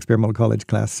experimental college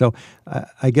class. So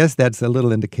I guess that's a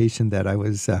little indication that I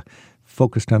was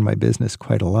focused on my business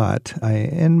quite a lot.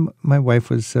 And my wife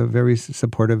was very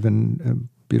supportive and a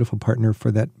beautiful partner for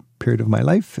that period of my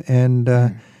life. And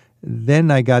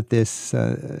then I got this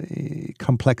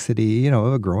complexity,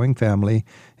 of a growing family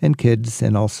and kids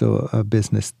and also a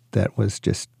business that was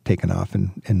just taken off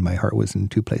and my heart was in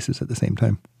two places at the same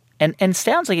time. And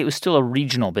sounds like it was still a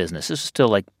regional business. This was still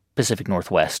like Pacific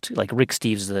Northwest, like Rick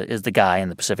Steves is the guy in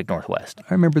the Pacific Northwest.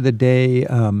 I remember the day,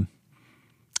 I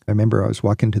remember I was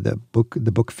walking to the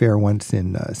book fair once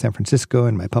in San Francisco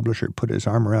and my publisher put his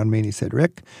arm around me and he said,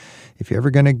 Rick, if you're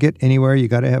ever going to get anywhere, you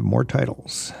got to have more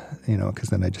titles, because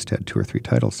then I just had 2 or 3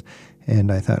 titles.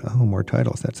 And I thought, more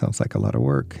titles, that sounds like a lot of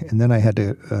work. And then I had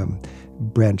to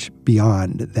branch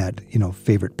beyond that,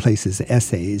 favorite places,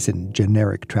 essays and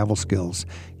generic travel skills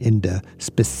into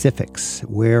specifics.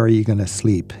 Where are you going to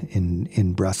sleep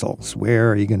in Brussels?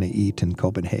 Where are you going to eat in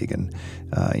Copenhagen?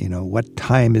 What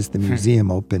time is the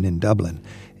museum open in Dublin?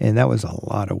 And that was a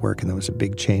lot of work, and that was a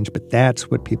big change. But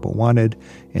that's what people wanted,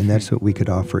 and that's what we could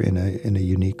offer in a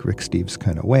unique Rick Steves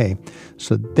kind of way.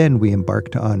 So then we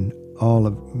embarked on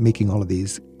making all of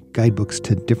these guidebooks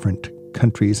to different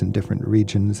countries and different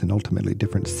regions and ultimately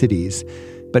different cities.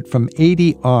 But from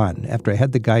 80 on, after I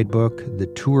had the guidebook, the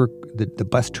tour, the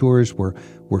bus tours were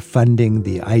funding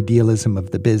the idealism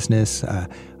of the business.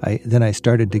 Then I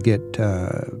started to get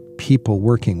people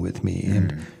working with me,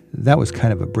 and that was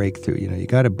kind of a breakthrough. You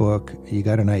got a book, you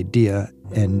got an idea,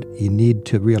 and you need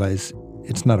to realize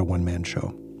it's not a one-man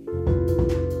show.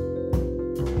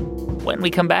 When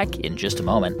we come back in just a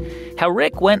moment, how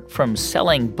Rick went from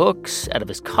selling books out of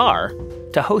his car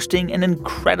to hosting an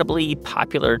incredibly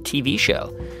popular TV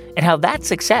show, and how that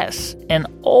success and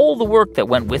all the work that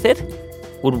went with it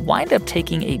would wind up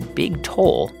taking a big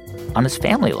toll on his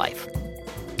family life.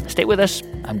 Stay with us.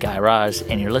 I'm Guy Raz,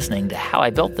 and you're listening to How I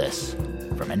Built This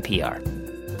from NPR.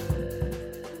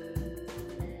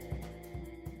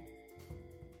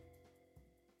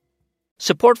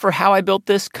 Support for How I Built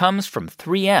This comes from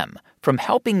 3M. From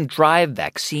helping drive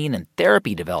vaccine and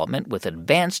therapy development with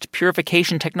advanced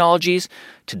purification technologies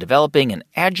to developing an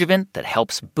adjuvant that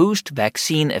helps boost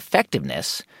vaccine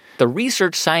effectiveness, the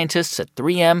research scientists at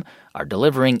 3M are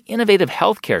delivering innovative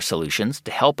healthcare solutions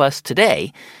to help us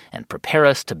today and prepare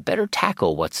us to better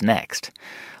tackle what's next.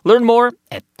 Learn more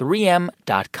at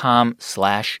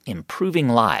 3m.com/improving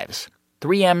lives.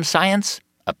 3M Science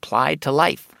applied to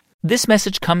life. This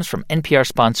message comes from NPR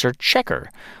sponsor Checkr.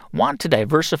 Want to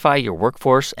diversify your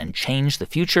workforce and change the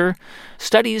future?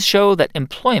 Studies show that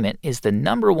employment is the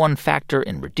number one factor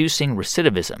in reducing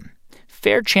recidivism.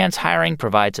 Fair Chance Hiring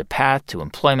provides a path to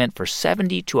employment for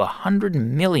 70 to 100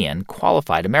 million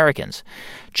qualified Americans.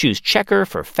 Choose Checkr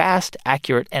for fast,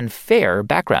 accurate, and fair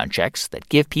background checks that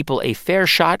give people a fair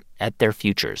shot at their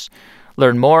futures.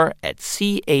 Learn more at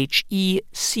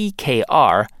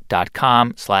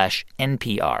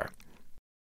checkr.com/NPR.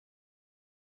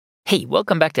 Hey,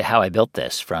 welcome back to How I Built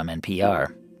This from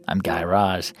NPR. I'm Guy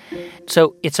Raz.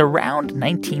 So it's around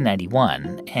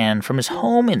 1991, and from his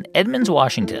home in Edmonds,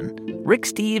 Washington, Rick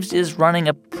Steves is running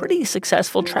a pretty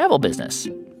successful travel business,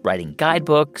 writing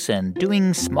guidebooks and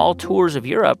doing small tours of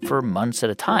Europe for months at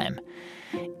a time.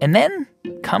 And then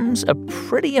comes a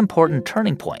pretty important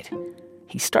turning point.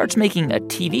 He starts making a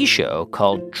TV show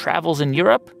called Travels in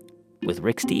Europe with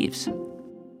Rick Steves.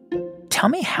 Tell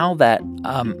me how that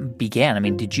began. I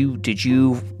mean, did you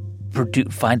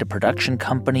find a production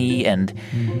company and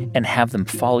have them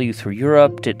follow you through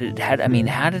Europe? How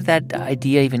did that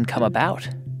idea even come about?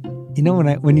 You know,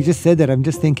 when you just said that, I'm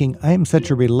just thinking I'm such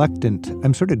a reluctant.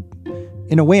 I'm sort of,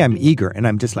 in a way, I'm eager, and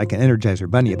I'm just like an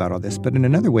Energizer bunny about all this. But in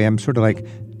another way, I'm sort of like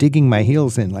digging my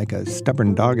heels in like a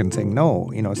stubborn dog and saying no.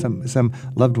 You know, some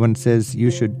loved one says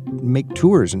you should make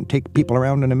tours and take people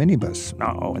around in a minibus.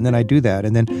 No, and then I do that,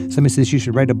 and then somebody says you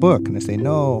should write a book, and I say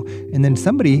no, and then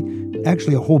somebody,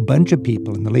 actually a whole bunch of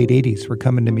people in the late '80s were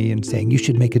coming to me and saying you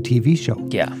should make a TV show.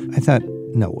 Yeah, I thought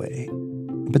no way.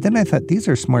 But then I thought, these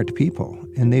are smart people,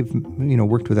 and they've,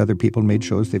 worked with other people, made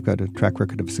shows. They've got a track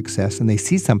record of success, and they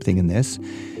see something in this.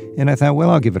 And I thought,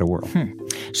 well, I'll give it a whirl.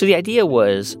 So the idea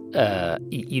was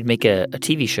you'd make a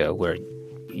TV show where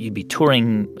you'd be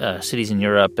touring cities in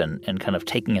Europe and kind of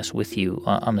taking us with you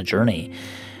on the journey.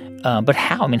 But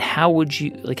how? I mean, how were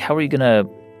you going to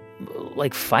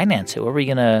finance it? What were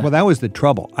you going to? Well, that was the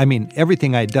trouble. I mean,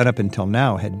 everything I'd done up until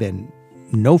now had been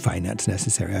no finance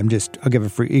necessary. I'll give a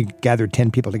free, gather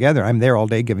 10 people together. I'm there all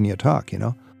day giving you a talk,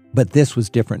 But this was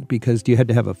different because you had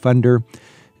to have a funder.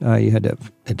 You had to,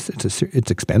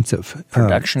 it's expensive.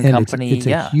 Production company, it's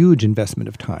a huge investment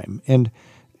of time. And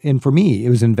for me, it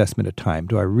was an investment of time.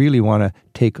 Do I really want to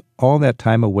take all that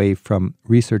time away from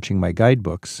researching my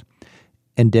guidebooks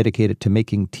and dedicate it to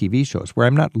making TV shows where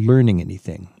I'm not learning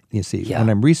anything? You see, when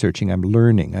I'm researching, I'm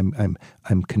learning.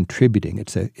 I'm contributing.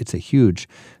 It's a huge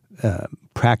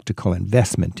practical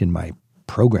investment in my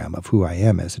program of who I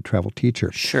am as a travel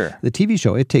teacher. Sure. The TV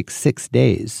show, it takes 6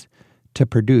 days to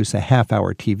produce a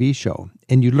half-hour TV show,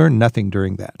 and you learn nothing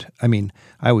during that. I mean,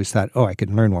 I always thought, I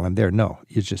can learn while I'm there. No,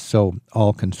 it's just so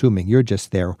all-consuming. You're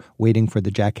just there waiting for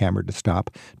the jackhammer to stop,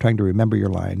 trying to remember your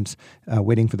lines,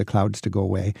 waiting for the clouds to go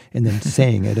away, and then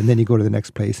saying it, and then you go to the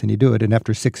next place and you do it. And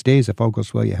after 6 days, if all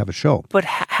goes well, you have a show. But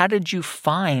how did you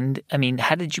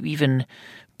how did you even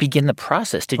begin the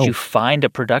process? Did you find a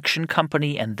production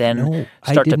company and then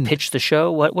start to pitch the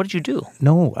show? What did you do?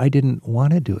 No, I didn't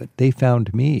want to do it. They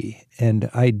found me, and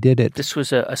I did it. This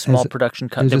was a small production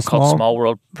company called Small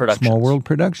World Productions. Small World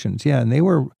Productions, yeah. And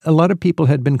a lot of people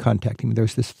had been contacting me. There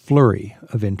was this flurry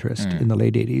of interest in the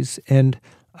late 80s, and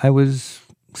I was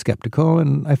skeptical,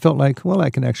 and I felt like, I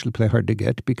can actually play hard to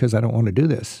get because I don't want to do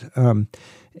this.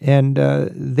 And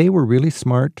they were really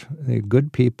smart, they were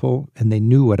good people, and they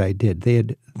knew what I did.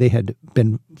 They had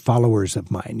been followers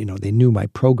of mine. They knew my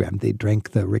program. They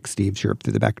drank the Rick Steves Europe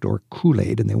Through the Back Door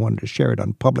Kool-Aid, and they wanted to share it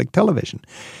on public television.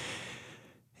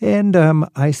 And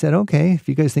I said, okay, if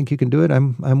you guys think you can do it,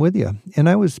 I'm with you. And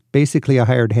I was basically a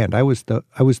hired hand. I was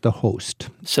the host.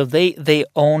 So they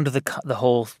owned the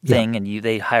whole thing, and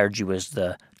they hired you as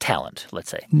the talent, let's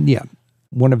say. Yeah.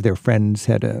 One of their friends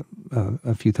had a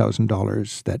few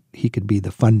 $1,000s that he could be the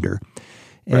funder.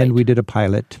 And we did a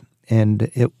pilot, and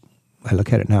I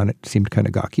look at it now and it seemed kind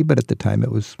of gawky, but at the time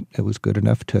it was good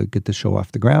enough to get the show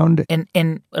off the ground.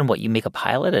 And what, you make a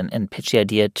pilot and pitch the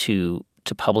idea to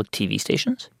public TV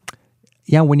stations?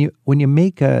 Yeah, when you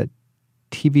make a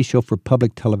TV show for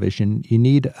public television, you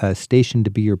need a station to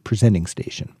be your presenting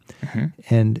station. Mm-hmm.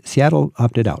 And Seattle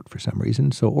opted out for some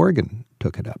reason, so Oregon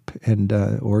took it up. And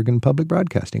Oregon Public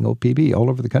Broadcasting, OPB, all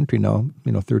over the country now,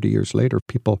 30 years later,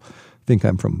 people think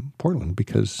I'm from Portland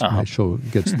because my show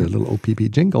gets the little OPB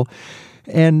jingle.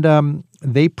 And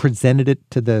they presented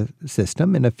it to the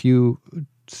system, and a few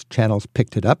channels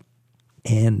picked it up.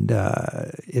 And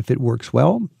if it works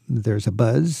well, there's a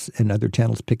buzz, and other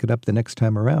channels pick it up the next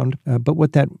time around. But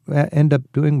what that ended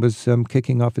up doing was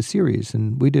kicking off a series.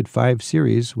 And we did 5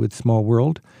 series with Small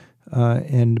World.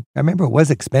 And I remember it was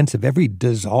expensive. Every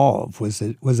dissolve was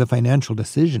a financial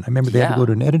decision. I remember they had to go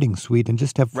to an editing suite and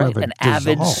just have forever an dissolve.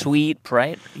 Avid suite,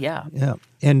 right? Yeah. Yeah.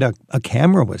 And a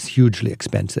camera was hugely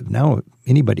expensive. Now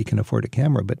anybody can afford a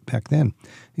camera, but back then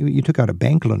you took out a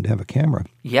bank loan to have a camera.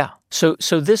 Yeah. So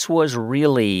this was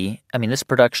really, this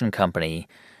production company,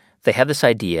 they had this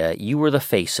idea. You were the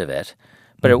face of it,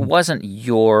 but it wasn't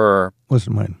your...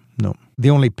 Wasn't mine, no.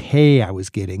 The only pay I was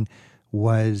getting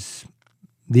was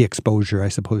the exposure, I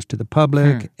suppose, to the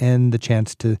public and the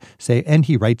chance to say, and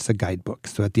he writes a guidebook.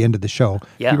 So at the end of the show,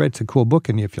 he writes a cool book,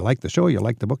 and if you like the show, you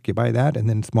like the book, you buy that, and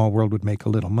then Small World would make a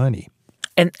little money.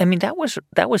 And that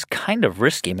was kind of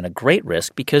risky, a great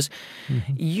risk, because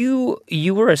you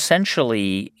were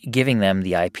essentially giving them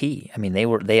the IP.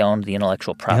 They owned the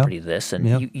intellectual property of this,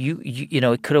 and you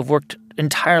it could have worked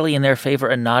entirely in their favor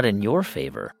and not in your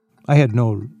favor. I had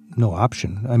no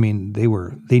option.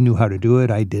 They knew how to do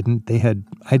it. I didn't.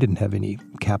 I didn't have any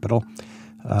capital.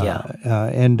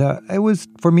 And it was,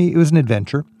 for me, it was an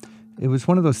adventure. It was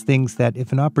one of those things that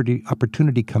if an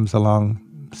opportunity comes along,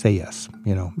 say yes.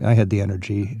 I had the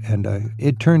energy, and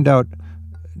it turned out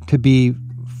to be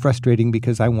frustrating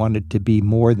because I wanted to be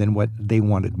more than what they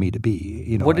wanted me to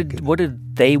be. What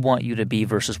did they want you to be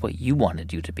versus what you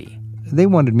wanted you to be? They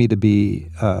wanted me to be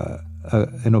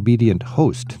an obedient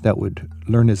host that would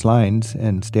learn his lines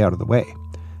and stay out of the way.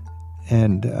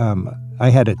 And I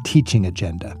had a teaching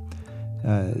agenda.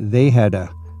 They had a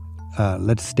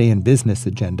let's stay in business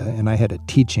agenda, and I had a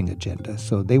teaching agenda.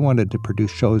 So they wanted to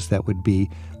produce shows that would be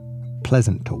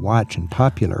pleasant to watch and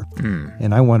popular,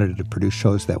 and I wanted to produce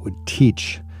shows that would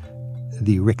teach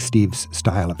the Rick Steves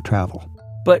style of travel.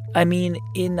 But, in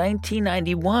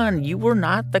 1991, you were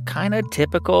not the kind of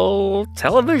typical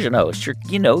television host.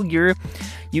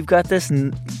 You've got this,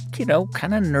 kind of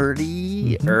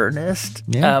nerdy, earnest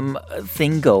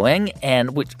thing going,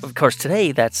 and which, of course,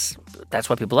 today that's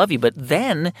why people love you. But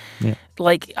then,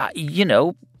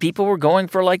 people were going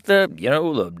for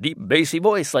the deep bassy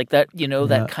voice, like that,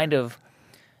 that kind of.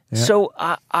 Yeah. So,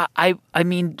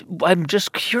 I'm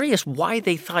just curious why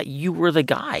they thought you were the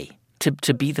guy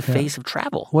to be the face of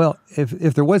travel. Well, if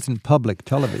there wasn't public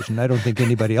television, I don't think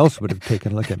anybody else would have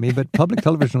taken a look at me. But public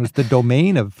television was the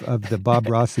domain of the Bob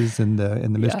Rosses and the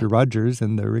Mr. Rogers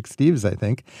and the Rick Steves, I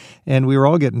think. And we were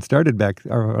all getting started back.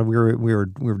 Or we were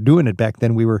doing it back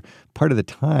then. We were part of the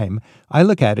time. I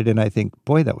look at it and I think,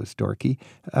 boy, that was dorky.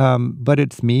 But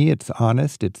it's me. It's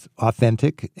honest. It's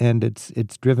authentic, and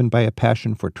it's driven by a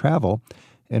passion for travel.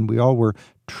 And we all were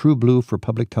true blue for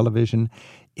public television.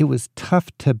 It was tough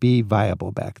to be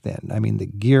viable back then. The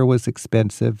gear was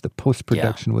expensive. The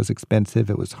post-production was expensive.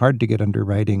 It was hard to get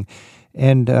underwriting.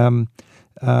 And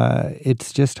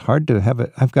it's just hard to have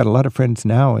it. I've got a lot of friends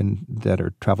now that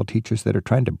are travel teachers that are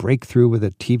trying to break through with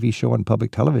a TV show on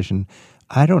public television.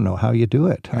 I don't know how you do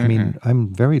it.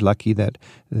 I'm very lucky that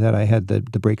I had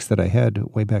the breaks that I had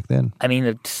way back then.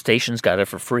 The stations got it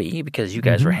for free because you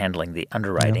guys were handling the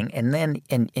underwriting, and then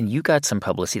and you got some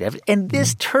publicity. And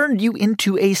this turned you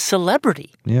into a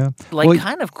celebrity. Yeah.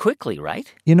 Kind of quickly,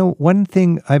 right? One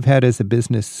thing I've had as a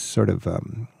business sort of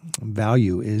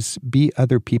value is be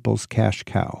other people's cash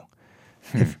cow.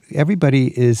 If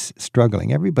everybody is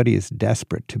struggling, everybody is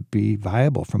desperate to be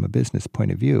viable from a business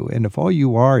point of view. And if all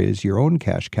you are is your own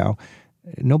cash cow,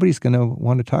 nobody's going to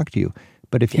want to talk to you.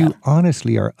 But if you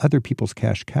honestly are other people's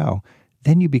cash cow,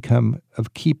 then you become a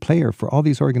key player for all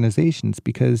these organizations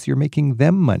because you're making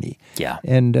them money. Yeah.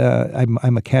 And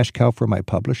I'm a cash cow for my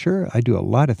publisher. I do a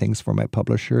lot of things for my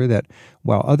publisher that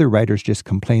while other writers just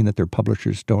complain that their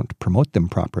publishers don't promote them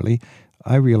properly,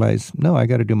 I realize, no, I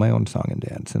got to do my own song and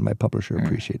dance, and my publisher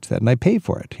appreciates that, and I pay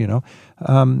for it,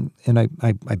 and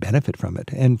I benefit from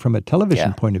it. And from a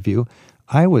television point of view,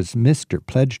 I was Mr.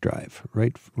 Pledge Drive,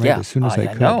 right as soon as I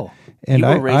could. Know. And you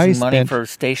were raising money for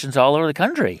stations all over the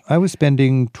country. I was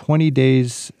spending 20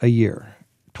 days a year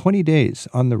 20 days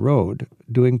on the road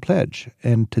doing Pledge.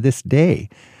 And to this day,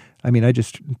 I mean, I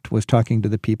just was talking to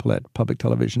the people at public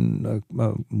television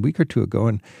a week or two ago,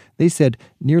 and they said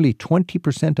nearly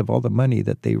 20% of all the money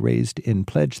that they raised in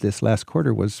Pledge this last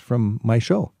quarter was from my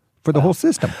show for the whole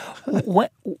system.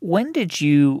 When did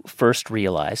you first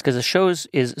realize, because the show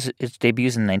it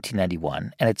debuts in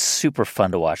 1991, and it's super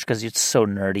fun to watch because it's so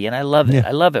nerdy, and I love it. Yeah.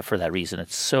 I love it for that reason.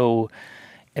 It's so,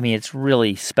 I mean, it's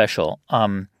really special.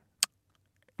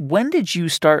 When did you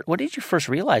first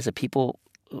realize that people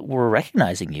were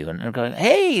recognizing you and going,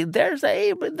 "Hey, there's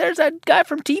that guy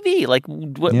from TV"? Like,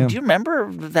 do you remember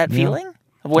that feeling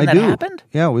when that happened?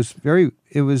 Yeah,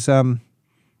 it was.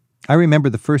 I remember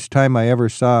the first time I ever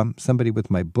saw somebody with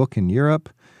my book in Europe.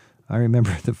 I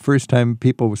remember the first time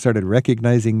people started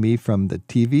recognizing me from the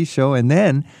TV show, and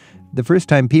then the first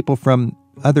time people from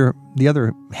the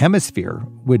other hemisphere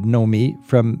would know me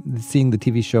from seeing the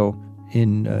TV show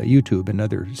in YouTube and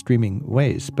other streaming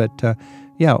ways. But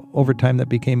over time that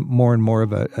became more and more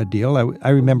of a deal. I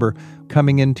remember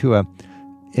coming into a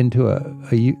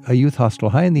youth hostel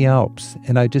high in the Alps,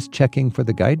 and I just checking for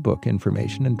the guidebook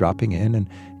information and dropping in,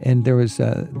 and there was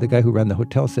the guy who ran the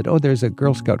hotel said, "Oh, there's a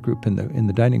Girl Scout group in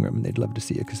the dining room, and they'd love to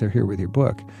see you because they're here with your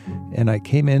book." And I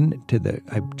came in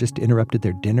I just interrupted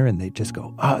their dinner, and they just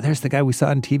go, "Oh, there's the guy we saw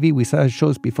on TV. We saw his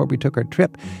shows before we took our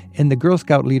trip." And the Girl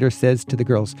Scout leader says to the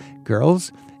girls,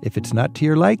 "Girls, if it's not to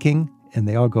your liking," and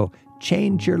they all go,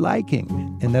 "Change your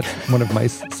liking." And that's one of my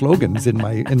slogans in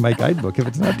my guidebook. If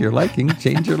it's not to your liking,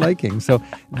 change your liking. So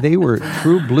they were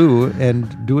true blue and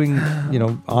doing,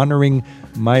 honoring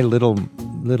my little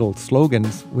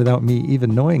slogans without me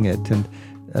even knowing it. And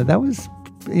that was,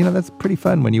 that's pretty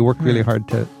fun when you work really hard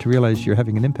to realize you're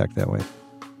having an impact that way.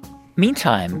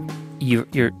 Meantime,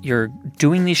 you're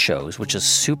doing these shows, which is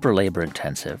super labor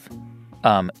intensive.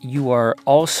 You are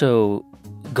also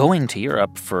going to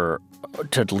Europe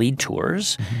to lead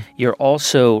tours. Mm-hmm. You're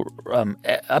also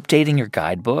updating your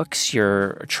guidebooks.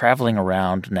 You're traveling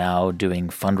around now doing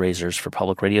fundraisers for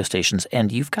public radio stations,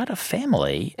 and you've got a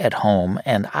family at home.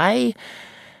 And I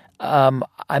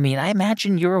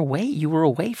imagine you were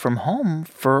away from home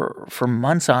for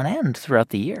months on end throughout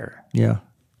the year. Yeah.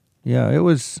 It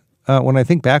was when I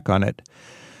think back on it,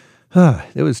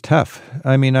 it was tough.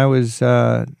 I mean, I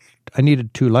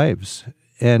needed two lives,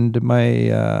 and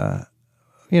my.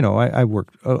 I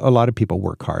worked. A lot of people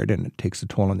work hard, and it takes a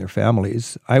toll on their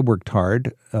families. I worked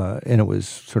hard, and it was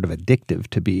sort of addictive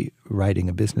to be writing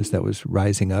a business that was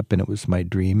rising up, and it was my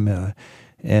dream.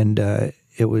 And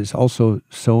it was also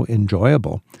so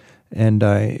enjoyable, and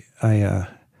I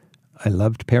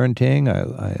loved parenting.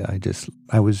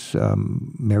 I was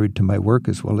married to my work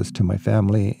as well as to my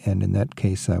family, and in that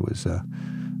case,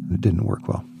 it didn't work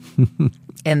well.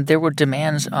 And there were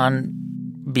demands on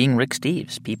being Rick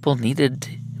Steves. People needed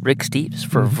Rick Steves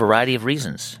for a variety of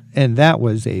reasons. And that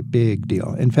was a big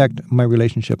deal. In fact, my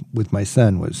relationship with my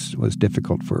son was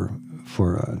difficult for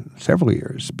several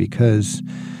years because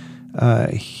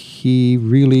he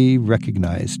really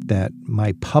recognized that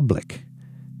my public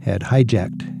had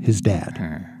hijacked his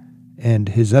dad. And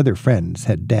his other friends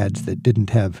had dads that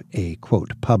didn't have a,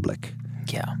 quote, public.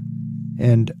 Yeah.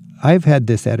 And I've had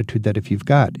this attitude that if you've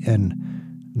got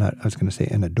I was going to say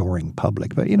an adoring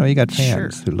public, but you got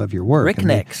fans who love your work.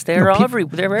 Ricknicks, they're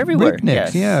everywhere.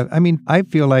 Ricknicks, yeah. I mean, I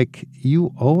feel like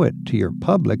you owe it to your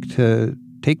public to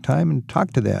take time and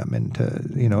talk to them and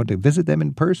to visit them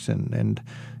in person, and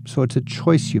so it's a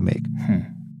choice you make.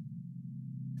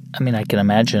 I mean, I can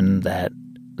imagine that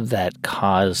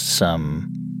caused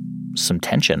some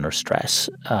tension or stress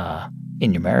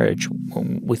in your marriage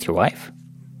with your wife.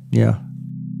 Yeah.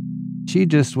 She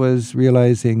just was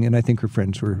realizing, and I think her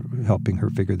friends were helping her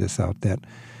figure this out, that,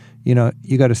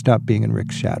 you got to stop being in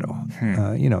Rick's shadow.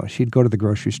 She'd go to the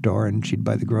grocery store and she'd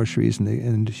buy the groceries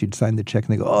and she'd sign the check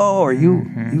and they go, "Oh, are you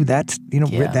that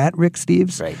Rick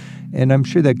Steves?" Right. And I'm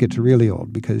sure that gets really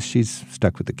old because she's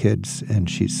stuck with the kids and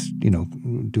she's,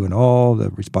 doing all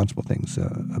the responsible things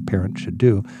a parent should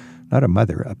do. Not a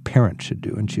mother, a parent should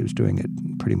do. And she was doing it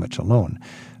pretty much alone.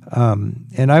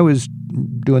 And I was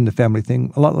doing the family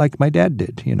thing a lot like my dad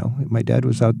did. My dad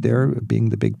was out there being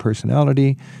the big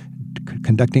personality,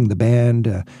 conducting the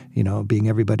band, being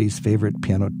everybody's favorite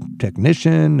piano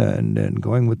technician and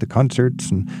going with the concerts.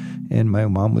 And my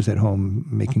mom was at home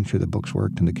making sure the books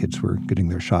worked and the kids were getting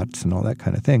their shots and all that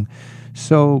kind of thing.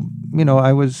 So,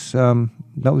 I was,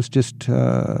 that was just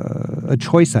a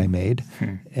choice I made.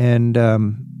 And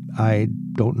I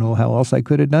don't know how else I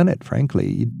could have done it,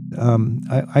 frankly.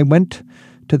 I went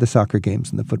to the soccer games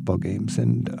and the football games,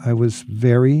 and I was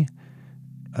very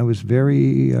I was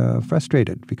very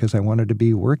frustrated because I wanted to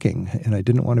be working and I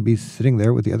didn't want to be sitting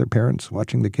there with the other parents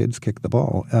watching the kids kick the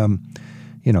ball.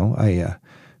 It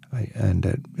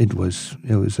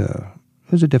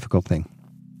was a difficult thing.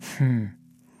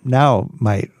 Now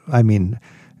my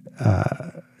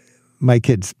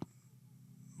kids,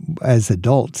 as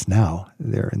adults now,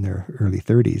 they're in their early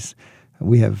 30s.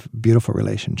 We have a beautiful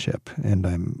relationship, and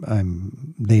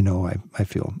they know I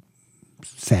feel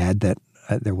sad that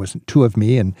there wasn't two of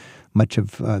me, and much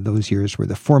of those years were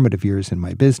the formative years in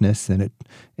my business,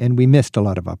 and we missed a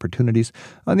lot of opportunities.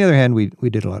 On the other hand, we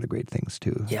did a lot of great things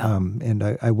too. Yeah. And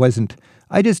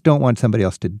I just don't want somebody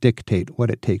else to dictate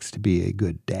what it takes to be a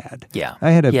good dad. Yeah.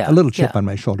 I had a little chip on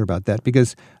my shoulder about that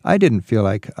because I didn't feel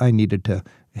like I needed to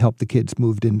help the kids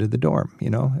moved into the dorm,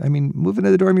 move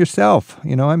into the dorm yourself.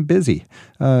 I'm busy.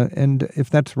 And if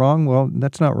that's wrong, well,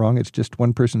 that's not wrong. It's just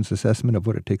one person's assessment of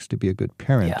what it takes to be a good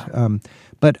parent. Yeah.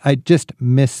 But I just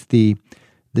miss the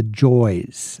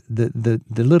joys, the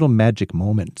little magic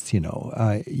moments,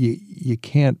 you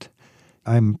can't,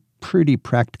 I'm pretty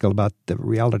practical about the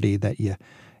reality that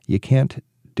you can't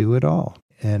do it all.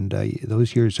 And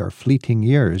those years are fleeting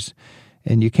years.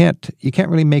 And you can't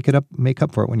really make up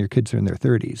for it when your kids are in their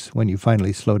 30s, when you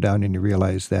finally slow down and you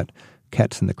realize that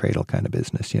cat's in the cradle kind of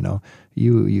business,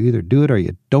 You either do it or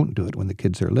you don't do it when the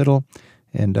kids are little.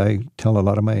 And I tell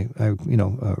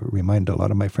remind a lot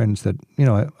of my friends that,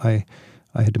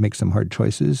 I had to make some hard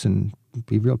choices and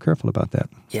be real careful about that.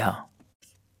 Yeah.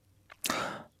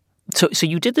 So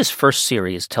you did this first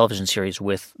television series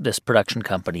with this production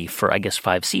company for, I guess,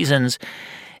 5 seasons.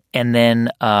 And then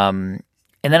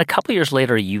a couple of years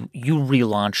later, you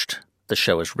relaunched the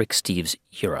show as Rick Steves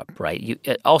Europe, right? You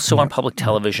also on public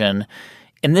television,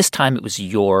 and this time it was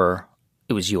your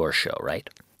show, right?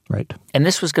 Right. And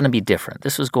this was going to be different.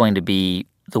 This was going to be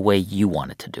the way you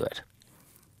wanted to do it.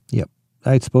 Yep.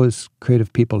 I suppose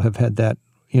creative people have had that,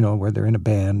 where they're in a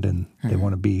band and they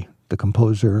want to be the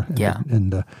composer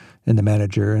and the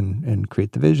manager and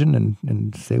create the vision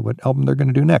and say what album they're going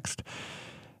to do next.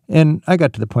 And I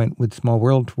got to the point with Small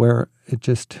World where it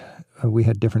just, we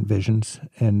had different visions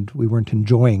and we weren't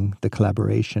enjoying the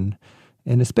collaboration.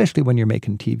 And especially when you're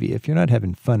making TV, if you're not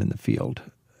having fun in the field,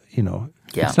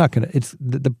 it's not going to, it's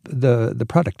the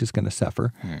product is going to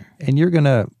suffer and you're going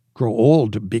to grow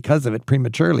old because of it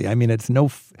prematurely. I mean,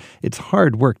 it's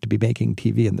hard work to be making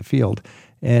TV in the field.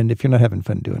 And if you're not having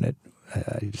fun doing it,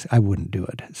 I wouldn't do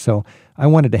it. So I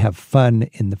wanted to have fun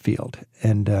in the field.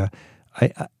 And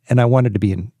I wanted to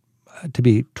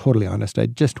be totally honest, I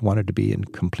just wanted to be in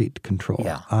complete control.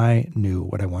 Yeah. I knew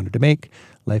what I wanted to make.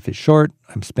 Life is short.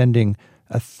 I'm spending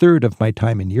a third of my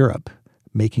time in Europe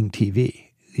making TV.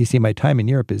 You see, my time in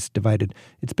Europe is divided.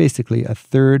 It's basically a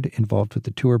third involved with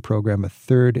the tour program, a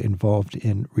third involved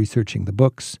in researching the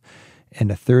books, and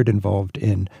a third involved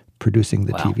in producing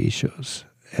the TV shows.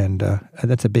 And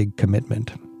that's a big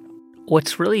commitment.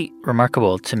 What's really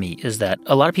remarkable to me is that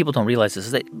a lot of people don't realize this,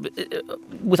 is that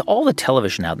with all the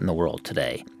television out in the world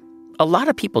today, a lot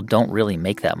of people don't really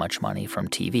make that much money from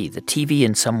TV. The TV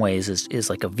in some ways is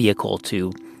like a vehicle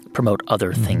to promote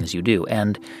other things you do.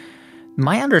 And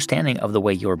my understanding of the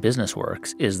way your business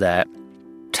works is that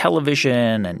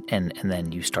television and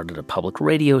then you started a public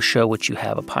radio show, which you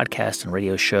have a podcast and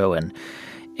radio show and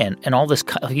all this.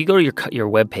 You go to your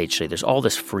webpage today, there's all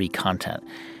this free content.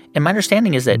 And my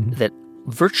understanding is that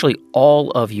virtually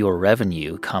all of your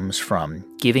revenue comes from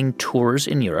giving tours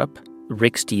in Europe,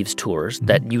 Rick Steves tours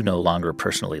that you no longer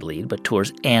personally lead, but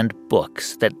tours and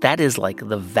books. That is like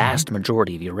the vast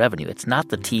majority of your revenue. It's not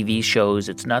the TV shows.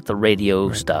 It's not the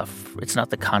radio stuff. It's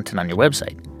not the content on your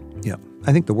website. Yeah.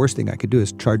 I think the worst thing I could do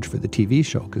is charge for the TV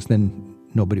show because then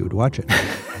nobody would watch it.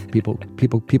 People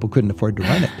couldn't afford to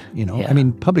run it, Yeah. I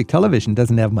mean, public television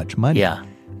doesn't have much money. Yeah.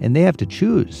 And they have to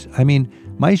choose. I mean,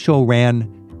 my show ran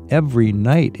every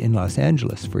night in Los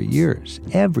Angeles for years,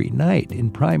 every night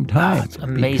in prime time. Wow, that's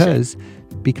amazing.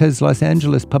 Because Los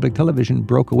Angeles public television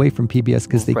broke away from PBS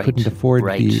because they couldn't afford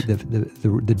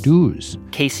the dues.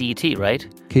 KCET, right?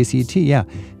 KCET, yeah.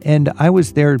 And I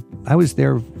was their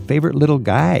favorite little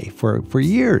guy for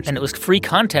years. And it was free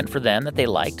content for them that they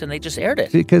liked, and they just aired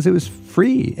it. Because it was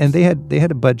free. And they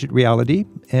had a budget reality,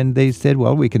 and they said,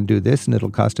 well, we can do this, and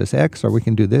it'll cost us X, or we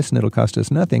can do this, and it'll cost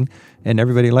us nothing. And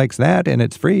everybody likes that, and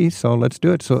it's free, so let's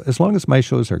do it. So as long as my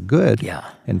shows are good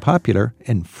and popular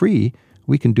and free,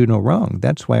 we can do no wrong.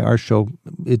 That's why our show,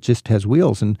 it just has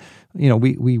wheels. And,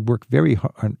 we work very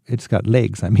hard. It's got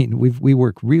legs. I mean, we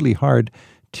work really hard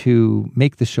to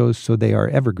make the shows so they are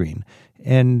evergreen.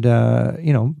 And,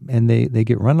 and they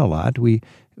get run a lot. We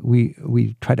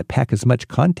try to pack as much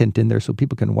content in there so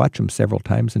people can watch them several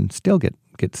times and still get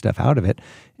stuff out of it.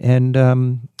 And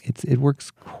it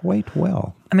works quite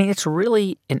well. I mean, it's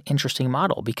really an interesting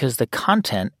model because the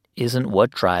content isn't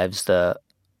what drives the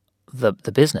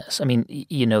business. I mean,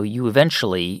 you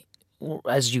eventually,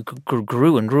 as you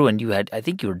grew and grew, and I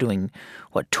think you were doing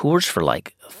tours for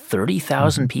like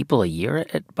 30,000 people a year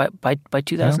by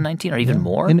 2019 or even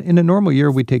more. In a normal year,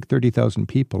 we take 30,000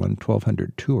 people on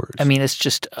 1,200 tours. I mean, it's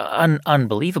just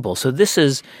unbelievable. So this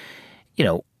is,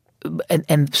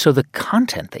 and so the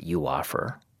content that you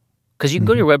offer, because you can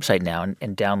go to your website now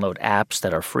and download apps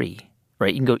that are free,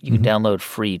 right? You can download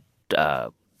free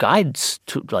guides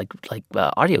to like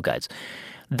audio guides.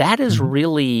 That is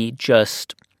really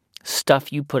just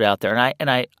stuff you put out there,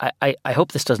 and I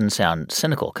hope this doesn't sound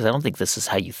cynical because I don't think this is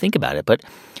how you think about it, but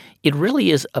it really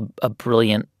is a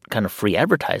brilliant kind of free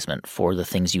advertisement for the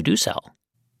things you do sell.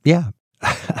 Yeah,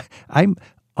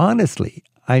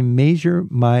 I measure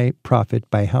my profit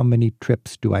by how many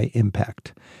trips do I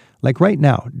impact. Like right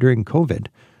now during COVID,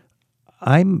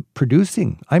 I'm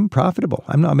profitable.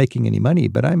 I'm not making any money,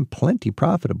 but I'm plenty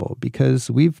profitable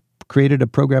because we've created a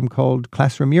program called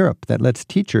Classroom Europe that lets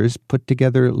teachers put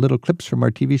together little clips from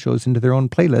our TV shows into their own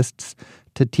playlists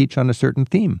to teach on a certain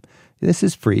theme. This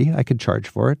is free. I could charge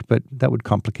for it, but that would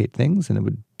complicate things and it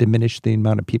would diminish the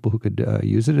amount of people who could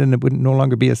use it, and it would no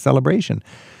longer be a celebration.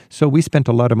 So we spent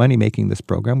a lot of money making this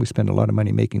program. We spent a lot of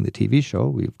money making the TV show.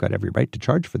 We've got every right to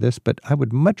charge for this, but I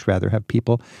would much rather have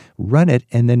people run it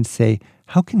and then say,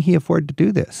 how can he afford to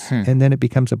do this? And then it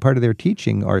becomes a part of their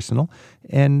teaching arsenal,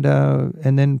 and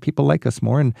then people like us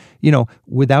more. And,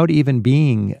 without even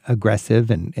being aggressive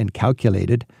and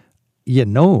calculated,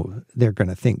 they're going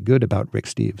to think good about Rick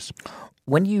Steves.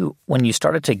 When you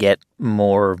started to get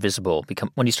more visible,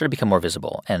 when you started to become more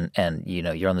visible, and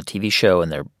you're on the TV show,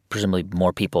 and there are presumably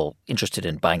more people interested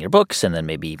in buying your books, and then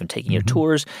maybe even taking your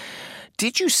tours,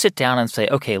 did you sit down and say,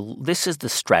 okay, this is the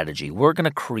strategy. We're going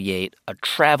to create a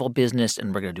travel business,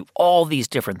 and we're going to do all these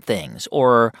different things,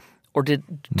 or did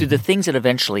the things that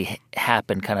eventually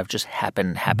happen kind of just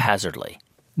happen haphazardly?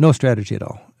 No strategy at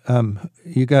all. I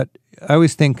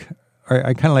always think, or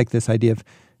I kind of like this idea of,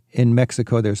 in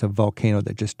Mexico, there's a volcano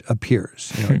that just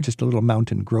appears. Just a little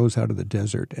mountain grows out of the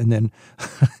desert, and then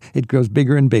it grows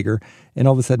bigger and bigger, and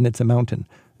all of a sudden it's a mountain.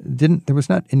 There was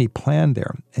not any plan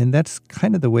there, and that's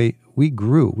kind of the way we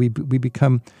grew. We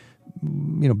become,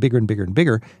 bigger and bigger and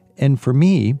bigger. And for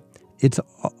me,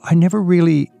 I never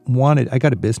really wanted. I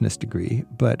got a business degree,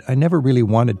 but I never really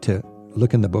wanted to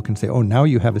look in the book and say, "Oh, now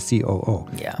you have a COO.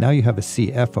 Yeah. Now you have a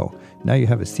CFO. Now you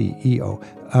have a CEO."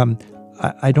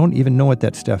 I don't even know what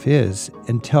that stuff is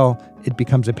until it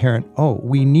becomes apparent, oh,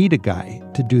 we need a guy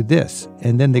to do this.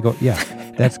 And then they go, yeah,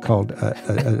 that's called a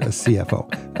CFO.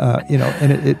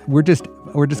 And we're just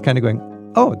kind of going,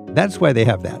 oh, that's why they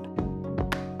have that.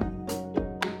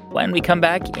 When we come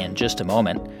back in just a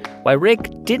moment, why Rick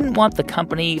didn't want the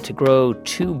company to grow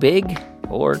too big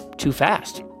or too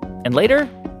fast. And later,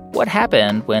 what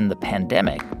happened when the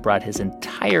pandemic brought his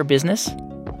entire business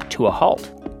to a halt.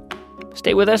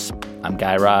 Stay with us. I'm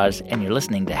Guy Raz, and you're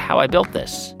listening to How I Built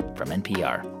This from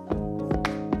NPR.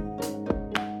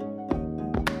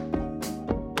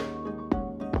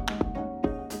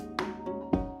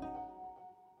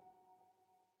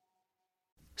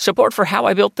 Support for How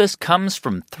I Built This comes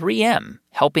from 3M,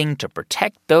 helping to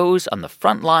protect those on the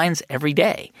front lines every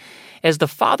day. As the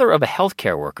father of a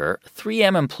healthcare worker,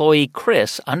 3M employee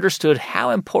Chris understood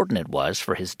how important it was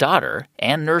for his daughter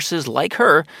and nurses like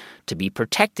her to be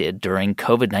protected during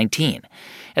COVID-19.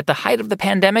 At the height of the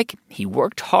pandemic, he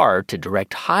worked hard to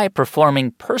direct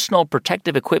high-performing personal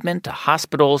protective equipment to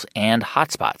hospitals and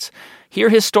hotspots. Hear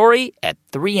his story at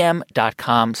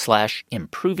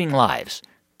 3m.com/improving lives.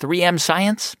 3M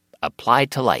Science,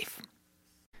 applied to life.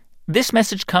 This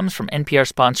message comes from NPR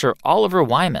sponsor Oliver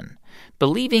Wyman.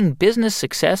 Believing business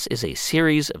success is a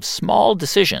series of small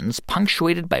decisions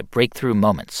punctuated by breakthrough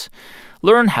moments.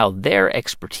 Learn how their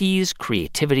expertise,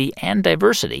 creativity, and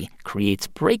diversity creates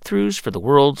breakthroughs for the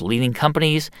world's leading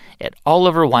companies at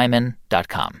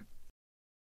oliverwyman.com.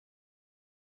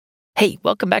 Hey,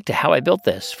 welcome back to How I Built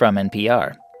This from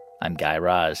NPR. I'm Guy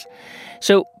Raz.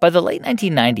 So, by the late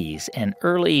 1990s and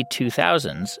early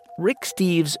 2000s, Rick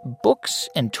Steves' books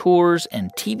and tours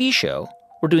and TV show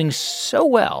were doing so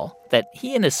well that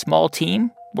he and his small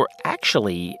team were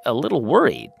actually a little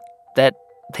worried that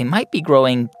they might be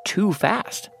growing too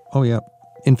fast. Oh, yeah.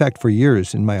 In fact, for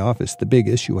years in my office, the big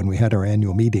issue when we had our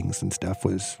annual meetings and stuff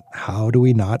was, how do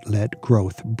we not let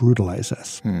growth brutalize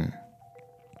us?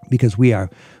 because we're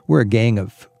a gang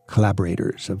of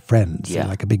collaborators, of friends,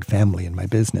 like a big family in my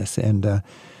business, and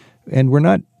we're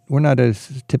not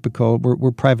as typical.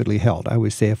 We're privately held. I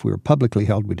always say if we were publicly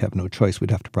held, we'd have no choice.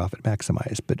 We'd have to profit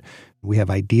maximize. But we have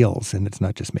ideals, and it's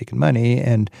not just making money.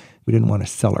 And we didn't want to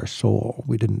sell our soul.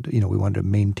 We didn't, we wanted to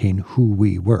maintain who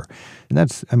we were. And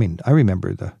I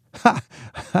remember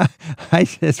I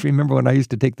just remember when I used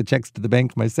to take the checks to the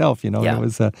bank myself. It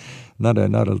was not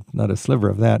a sliver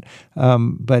of that.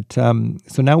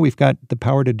 So now we've got the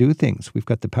power to do things. We've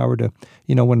got the power to,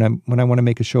 when I want to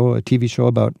make a TV show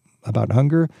about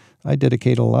hunger, I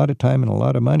dedicate a lot of time and a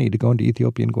lot of money to go into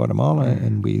Ethiopia and Guatemala,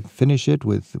 and we finish it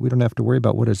we don't have to worry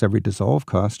about what does every dissolve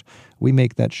cost. We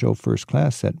make that show first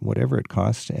class at whatever it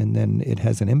costs, and then it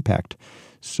has an impact.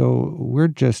 So we're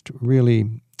just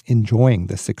really enjoying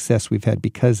the success we've had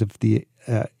because of the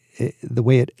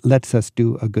way it lets us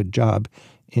do a good job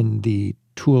in the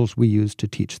tools we use to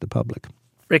teach the public.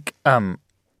 Rick,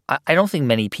 I don't think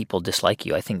many people dislike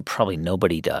you. I think probably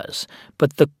nobody does.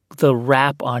 But the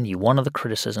rap on you, one of the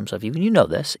criticisms of you, and you know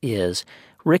this, is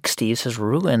Rick Steves has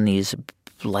ruined these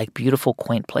like beautiful,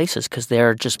 quaint places because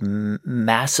they're just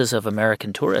masses of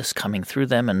American tourists coming through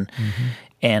them,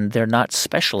 and they're not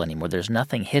special anymore. There's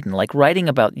nothing hidden. Like writing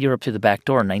about Europe through the back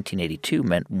door in 1982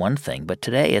 meant one thing, but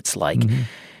today it's like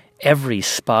every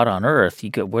spot on earth, you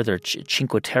go, whether it's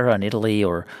Cinque Terre in Italy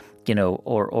or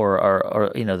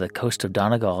the coast of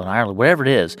Donegal in Ireland, wherever it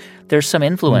is, there's some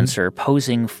influencer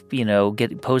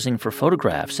posing for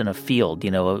photographs in a field,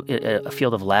 a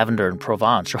field of lavender in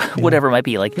Provence or whatever it might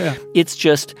be. It's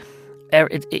just,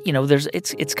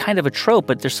 it's kind of a trope,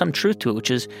 but there's some truth to it,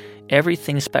 which is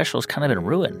everything special has kind of been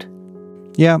ruined.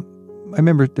 Yeah, I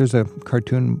remember there's a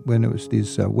cartoon when it was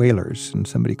these whalers, and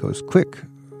somebody goes, "Quick,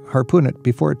 harpoon it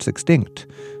before it's extinct."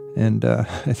 And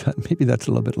I thought maybe that's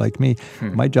a little bit like me.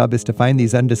 My job is to find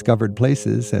these undiscovered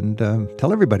places and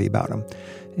tell everybody about them.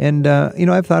 And,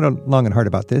 I've thought long and hard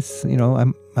about this.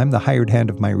 I'm the hired hand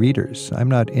of my readers. I'm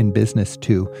not in business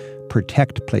to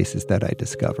protect places that I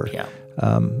discover. Yeah.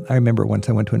 I remember once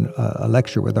I went to a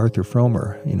lecture with Arthur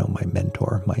Fromer, my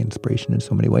mentor, my inspiration in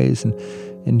so many ways. And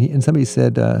somebody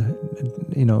said,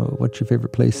 what's your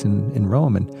favorite place in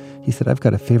Rome? And he said, I've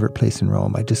got a favorite place in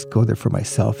Rome. I just go there for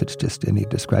myself. And he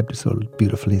described it so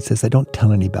beautifully. He says, I don't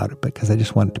tell anybody about it because I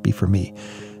just want it to be for me.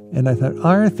 And I thought,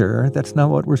 Arthur, that's not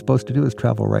what we're supposed to do as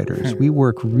travel writers. We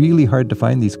work really hard to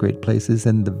find these great places,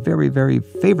 and the very, very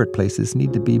favorite places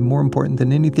need to be more important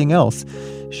than anything else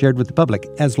shared with the public,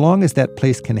 as long as that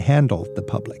place can handle the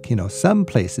public. Some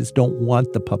places don't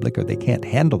want the public or they can't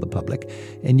handle the public,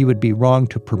 and you would be wrong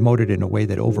to promote it in a way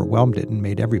that overwhelmed it and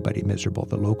made everybody miserable,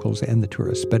 the locals and the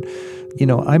tourists. But,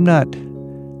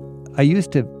 I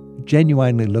used to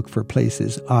genuinely look for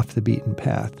places off the beaten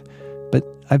path, but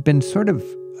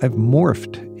I've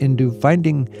morphed into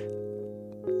finding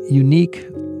unique,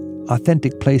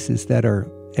 authentic places that are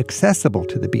accessible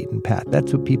to the beaten path.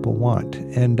 That's what people want.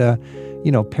 And,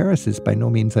 Paris is by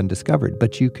no means undiscovered,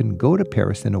 but you can go to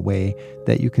Paris in a way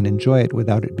that you can enjoy it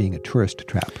without it being a tourist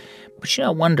trap. But I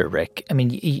wonder, Rick,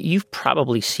 you've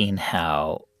probably seen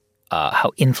how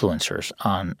influencers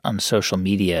on social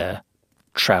media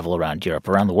travel around Europe,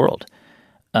 around the world.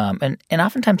 And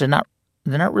oftentimes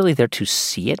they're not really there to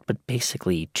see it, but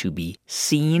basically to be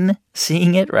seeing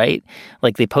it, right?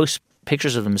 Like they post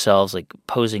pictures of themselves like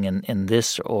posing in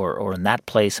this or in that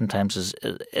place sometimes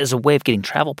as a way of getting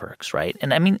travel perks, right?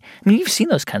 And you've seen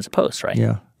those kinds of posts, right?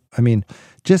 Yeah.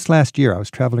 Just last year I was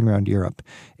traveling around Europe,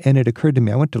 and it occurred to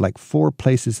me, I went to like 4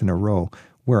 places in a row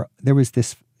where there was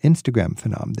this Instagram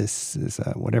phenomenon, this is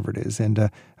whatever it is. And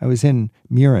I was in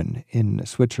Mürren in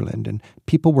Switzerland, and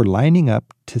people were lining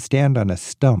up to stand on a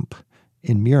stump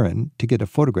in Mürren to get a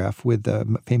photograph with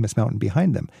the famous mountain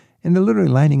behind them. And they're literally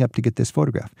lining up to get this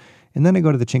photograph. And then I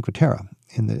go to the Cinque Terre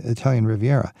in the Italian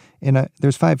Riviera, and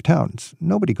there's 5 towns.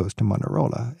 Nobody goes to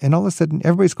Manarola. And all of a sudden,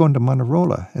 everybody's going to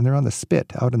Manarola, and they're on the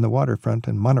spit out in the waterfront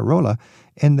in Manarola,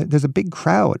 and there's a big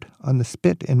crowd on the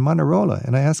spit in Manarola.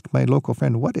 And I asked my local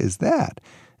friend, what is that?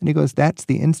 And he goes, that's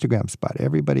the Instagram spot.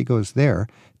 Everybody goes there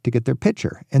to get their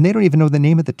picture. And they don't even know the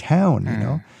name of the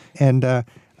town, And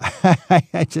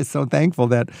I'm just so thankful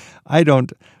that I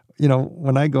don't,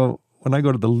 when I go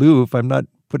to the Louvre, I'm not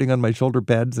putting on my shoulder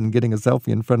pads and getting a selfie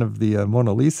in front of the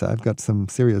Mona Lisa. I've got some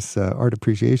serious art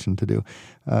appreciation to do.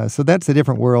 So that's a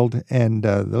different world, and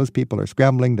those people are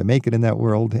scrambling to make it in that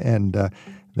world, and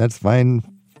that's fine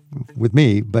with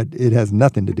me, but it has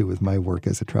nothing to do with my work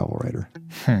as a travel writer.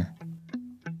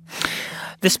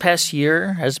 This past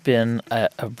year has been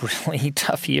a really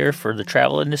tough year for the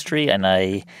travel industry, and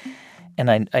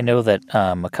And I know that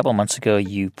a couple of months ago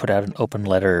you put out an open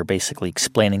letter basically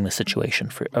explaining the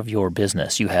situation of your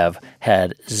business. You have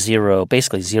had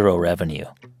basically zero revenue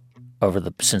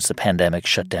since the pandemic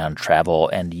shut down travel,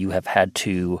 and you have had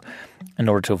to, in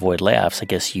order to avoid layoffs, I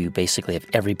guess you basically have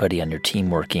everybody on your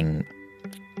team working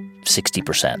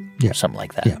 60%, or something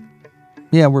like that.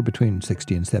 Yeah, we're between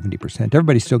 60 and 70%.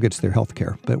 Everybody still gets their health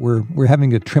care, but we're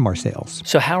having to trim our sales.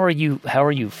 So how are you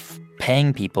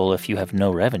paying people if you have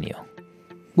no revenue?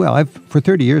 Well, for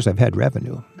 30 years I've had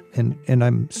revenue, and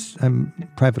I'm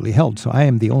privately held, so I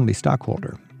am the only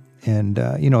stockholder. And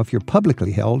if you're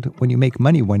publicly held, when you make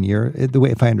money one year,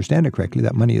 if I understand it correctly,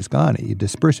 that money is gone. You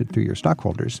disperse it through your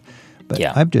stockholders. But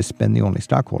I've just been the only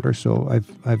stockholder, so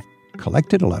I've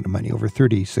collected a lot of money over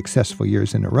 30 successful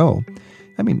years in a row.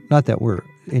 I mean, not that we're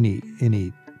any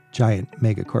giant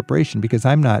mega corporation, because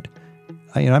I'm not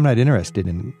interested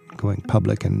in going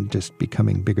public and just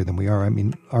becoming bigger than we are. I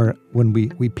mean, when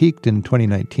we peaked in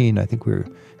 2019, I think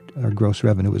our gross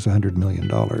revenue was $100 million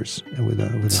with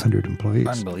 100 employees.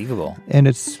 Unbelievable. And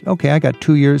it's, okay, I got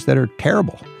 2 years that are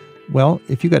terrible. Well,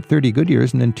 if you got 30 good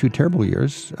years and then 2 terrible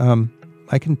years,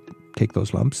 I can take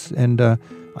those lumps, and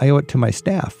I owe it to my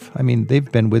staff. I mean,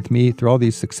 they've been with me through all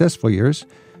these successful years.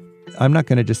 I'm not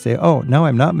going to just say, oh, now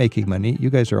I'm not making money. You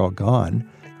guys are all gone.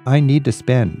 I need to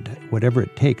spend whatever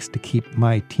it takes to keep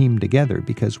my team together,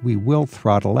 because we will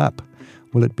throttle up.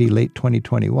 Will it be late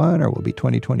 2021 or will it be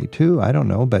 2022? I don't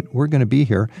know, but we're going to be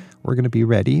here. We're going to be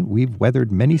ready. We've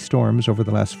weathered many storms over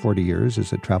the last 40 years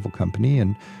as a travel company,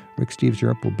 and Rick Steves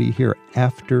Europe will be here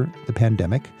after the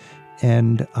pandemic.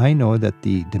 And I know that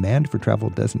the demand for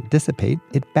travel doesn't dissipate.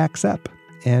 It backs up.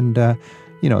 And,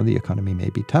 the economy may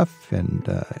be tough, and,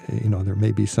 there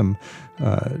may be some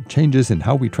changes in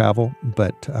how we travel,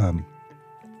 but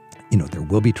there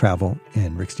will be travel,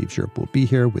 and Rick Steves Europe will be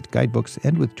here with guidebooks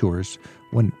and with tours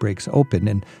when it breaks open.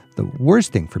 And the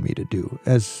worst thing for me to do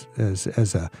as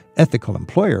a ethical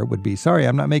employer would be, sorry,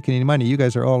 I'm not making any money. You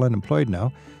guys are all unemployed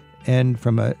now. And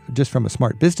from a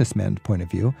smart businessman point of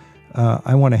view,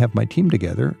 I want to have my team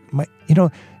together.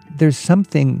 There's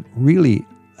something really,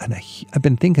 and I've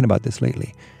been thinking about this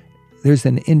lately. There's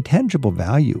an intangible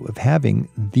value of having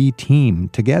the team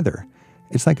together.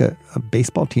 It's like a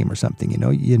baseball team or something,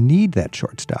 You need that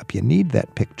shortstop. You need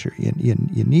that pitcher. You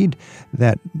need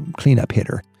that cleanup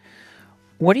hitter.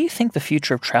 What do you think the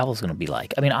future of travel is going to be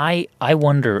like? I mean, I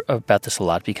wonder about this a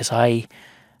lot, because I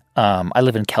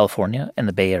live in California in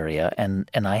the Bay Area, and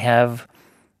I have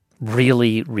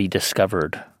really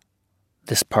rediscovered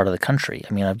this part of the country.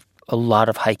 I mean, I've a lot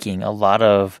of hiking, a lot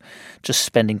of just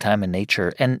spending time in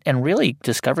nature, and really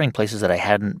discovering places that I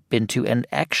hadn't been to, and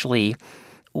actually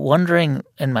wondering,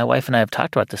 and my wife and I have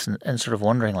talked about this, and sort of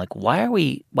wondering, like, why do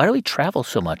we travel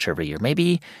so much every year?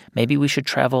 Maybe we should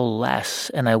travel less.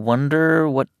 And I wonder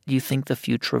what you think the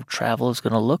future of travel is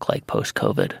going to look like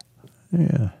post-COVID.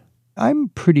 Yeah. I'm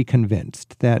pretty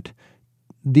convinced that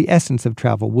the essence of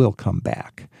travel will come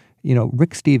back. Rick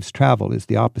Steves travel is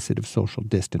the opposite of social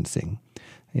distancing.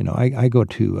 I go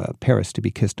to Paris to be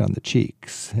kissed on the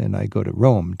cheeks, and I go to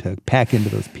Rome to pack into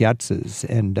those piazzas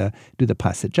and do the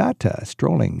passeggiata,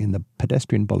 strolling in the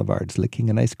pedestrian boulevards, licking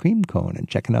an ice cream cone and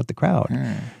checking out the crowd.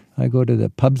 I go to the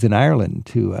pubs in Ireland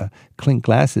to clink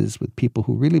glasses with people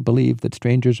who really believe that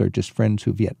strangers are just friends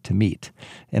who've yet to meet.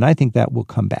 And I think that will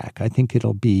come back. I think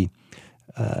it'll be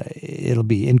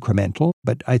incremental,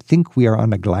 but I think we are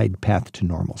on a glide path to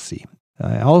normalcy.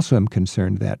 I also am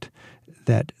concerned that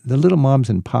the little moms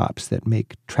and pops that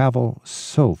make travel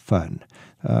so fun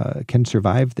can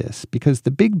survive this, because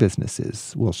the big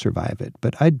businesses will survive it.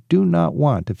 But I do not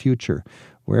want a future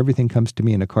where everything comes to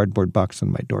me in a cardboard box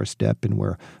on my doorstep, and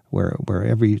where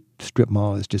every strip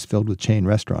mall is just filled with chain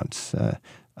restaurants.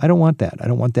 I don't want that. I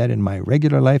don't want that in my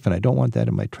regular life, and I don't want that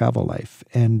in my travel life.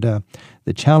 And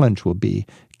the challenge will be,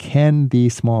 can the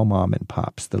small mom and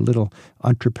pops, the little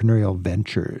entrepreneurial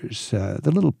ventures,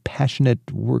 the little passionate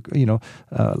work,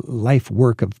 life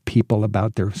work of people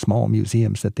about their small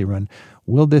museums that they run,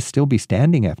 will this still be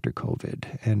standing after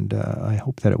COVID? And I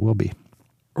hope that it will be.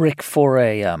 Rick, for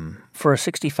a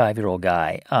 65-year-old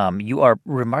guy, you are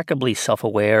remarkably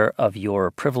self-aware of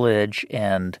your privilege,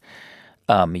 and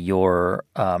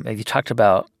you talked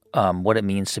about what it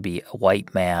means to be a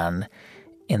white man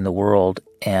in the world,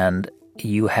 and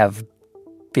you have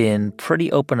been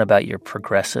pretty open about your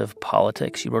progressive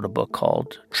politics. You wrote a book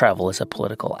called Travel as a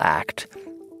Political Act.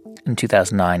 In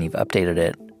 2009, you've updated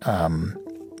it,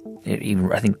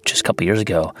 I think just a couple years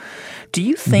ago. Do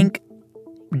you think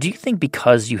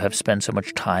because you have spent so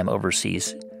much time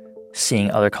overseas seeing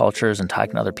other cultures and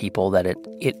talking to other people that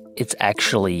it's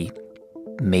actually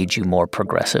made you more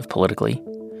progressive politically?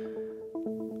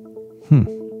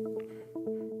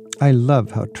 I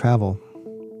love how travel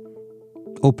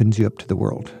opens you up to the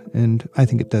world, and I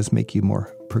think it does make you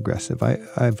more progressive.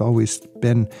 I've always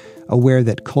been aware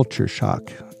that culture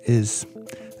shock is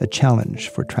a challenge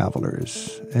for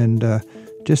travelers, and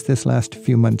just this last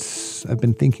few months, I've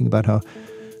been thinking about how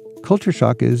culture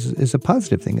shock is a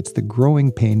positive thing. It's the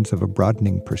growing pains of a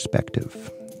broadening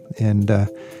perspective. And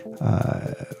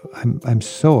I'm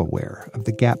so aware of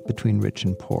the gap between rich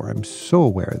and poor. I'm so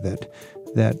aware that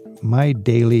my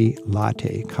daily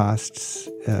latte costs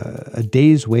a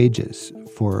day's wages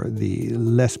for the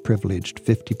less privileged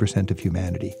 50% of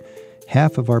humanity.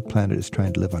 Half of our planet is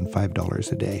trying to live on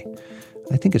 $5 a day.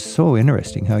 I think it's so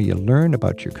interesting how you learn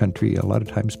about your country a lot of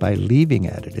times by leaving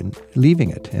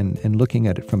it and looking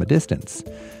at it from a distance.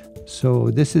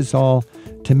 So this is all,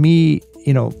 to me,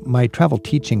 my travel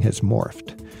teaching has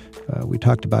morphed. We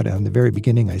talked about it in the very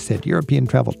beginning. I said European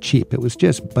travel cheap. It was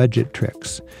just budget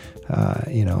tricks,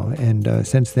 and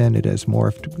since then it has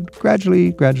morphed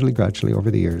gradually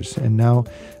over the years. And now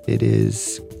it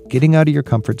is getting out of your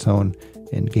comfort zone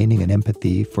and gaining an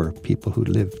empathy for people who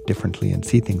live differently and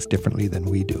see things differently than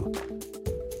we do.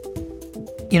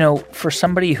 For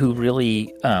somebody who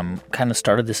really kind of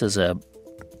started this as a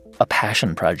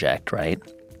passion project, right?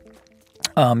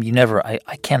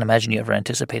 I can't imagine you ever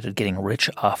anticipated getting rich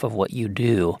off of what you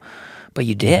do, but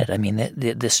you did. I mean,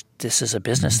 this is a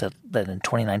business that in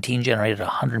 2019 generated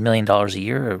 $100 million a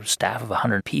year, a staff of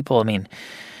 100 people. I mean,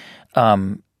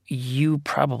 you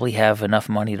probably have enough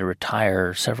money to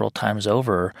retire several times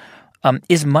over.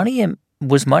 Was money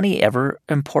ever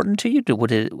important to you?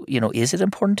 Is it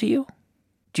important to you?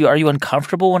 Are you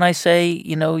uncomfortable when I say,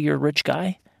 you're a rich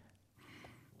guy?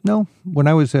 No. When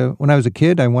I was a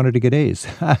kid, I wanted to get A's.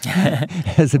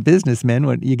 As a businessman,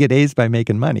 when you get A's by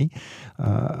making money,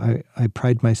 I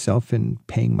pride myself in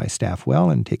paying my staff well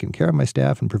and taking care of my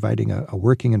staff and providing a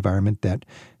working environment that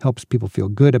helps people feel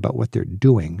good about what they're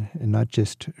doing and not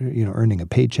just earning a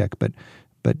paycheck, but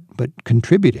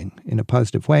contributing in a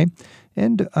positive way.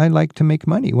 And I like to make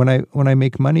money. When I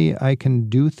make money, I can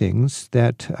do things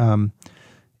that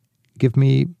give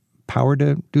me power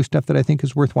to do stuff that I think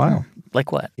is worthwhile.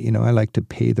 Like what? I like to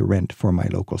pay the rent for my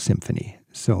local symphony.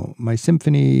 So my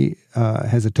symphony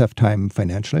has a tough time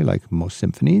financially, like most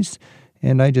symphonies.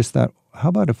 And I just thought, how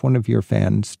about if one of your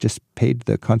fans just paid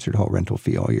the concert hall rental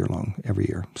fee all year long, every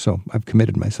year? So I've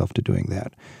committed myself to doing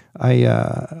that.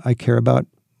 I care about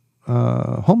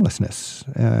homelessness.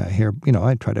 Here,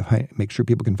 I try to make sure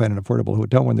people can find an affordable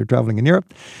hotel when they're traveling in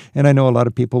Europe. And I know a lot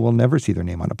of people will never see their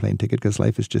name on a plane ticket because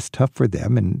life is just tough for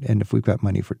them. And if we've got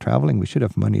money for traveling, we should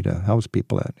have money to house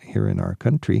people here in our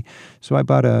country. So I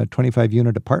bought a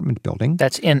 25-unit apartment building.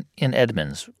 That's in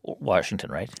Edmonds,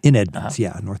 Washington, right? In Edmonds,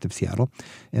 yeah, north of Seattle.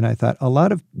 And I thought a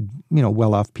lot of,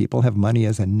 well-off people have money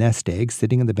as a nest egg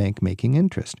sitting in the bank making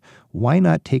interest. Why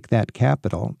not take that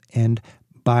capital and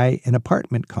buy an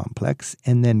apartment complex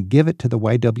and then give it to the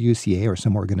YWCA or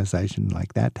some organization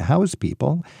like that to house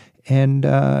people, and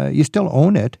you still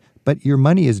own it, but your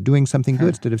money is doing something good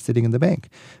instead of sitting in the bank.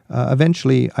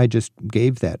 Eventually, I just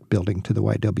gave that building to the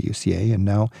YWCA, and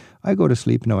now I go to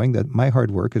sleep knowing that my hard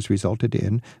work has resulted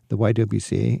in the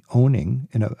YWCA owning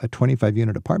a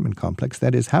 25-unit apartment complex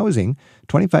that is housing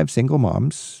 25 single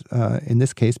moms, in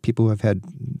this case, people who have had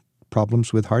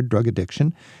problems with hard drug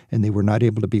addiction, and they were not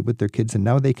able to be with their kids, and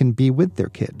now they can be with their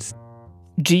kids.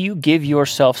 Do you give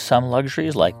yourself some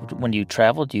luxuries? Like when you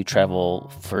travel, do you travel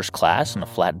first class in a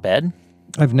flat bed?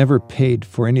 I've never paid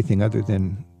for anything other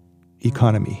than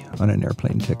economy on an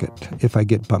airplane ticket. If I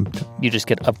get bumped, you just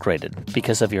get upgraded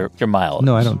because of your miles.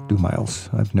 No, I don't do miles.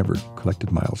 I've never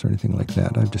collected miles or anything like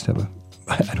that.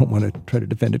 I don't want to try to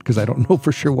defend it because I don't know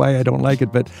for sure why I don't like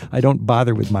it, but I don't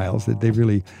bother with miles. I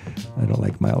don't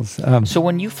like miles. So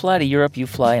when you fly to Europe, you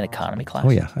fly in economy class?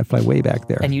 Oh yeah, I fly way back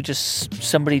there. And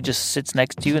somebody just sits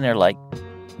next to you and they're like,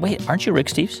 wait, aren't you Rick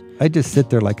Steves? I just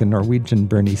sit there like a Norwegian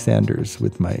Bernie Sanders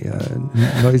with my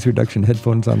noise reduction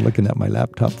headphones on looking at my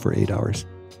laptop for 8 hours.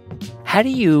 How do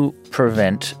you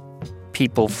prevent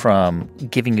people from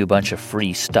giving you a bunch of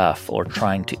free stuff or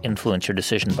trying to influence your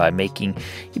decision by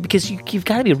because you've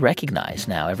got to be recognized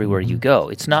now everywhere you go.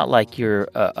 It's not like you're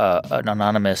an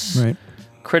anonymous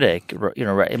critic,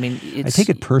 right? I mean, I take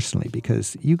it personally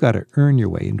because you got to earn your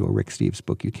way into a Rick Steves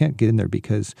book. You can't get in there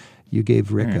because you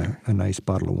gave Rick a nice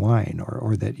bottle of wine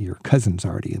or that your cousin's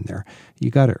already in there.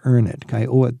 You got to earn it. I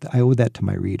owe that to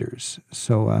my readers.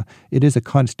 So it is a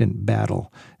constant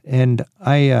battle, and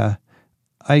I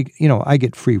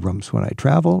get free rooms when I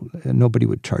travel. Nobody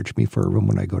would charge me for a room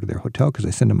when I go to their hotel because I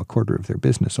send them a quarter of their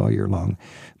business all year long.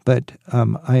 But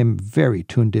I am very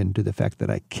tuned in to the fact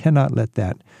that I cannot let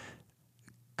that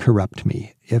corrupt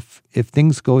me. If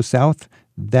things go south,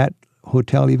 that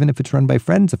hotel, even if it's run by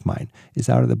friends of mine, is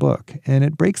out of the book. And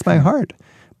it breaks my heart.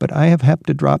 But I have had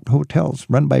to drop hotels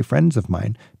run by friends of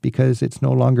mine because it's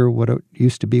no longer what it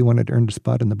used to be when it earned a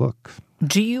spot in the book.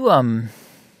 Do you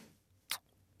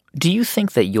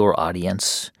think that your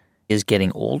audience is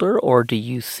getting older, or do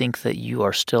you think that you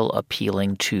are still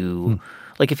appealing to,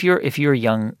 like if you're a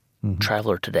young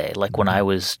traveler today, like when I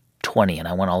was 20 and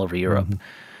I went all over Europe,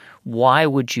 why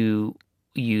would you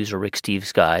use a Rick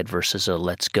Steves guide versus a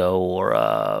Let's Go or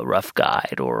a Rough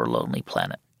Guide or Lonely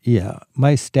Planet? Yeah,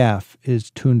 my staff is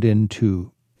tuned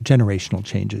into generational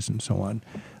changes and so on.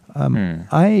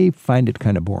 I find it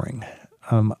kind of boring.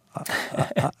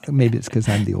 Maybe it's because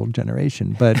I'm the old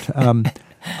generation, but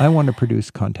I want to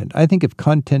produce content. I think if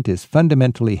content is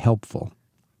fundamentally helpful,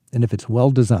 and if it's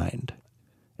well designed,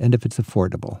 and if it's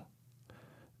affordable,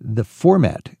 the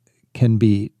format can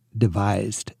be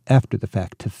devised after the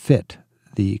fact to fit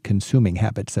the consuming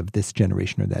habits of this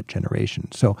generation or that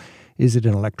generation. So is it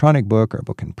an electronic book or a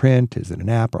book in print? Is it an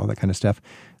app or all that kind of stuff?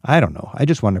 I don't know. I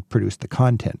just want to produce the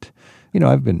content.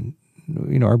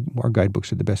 Our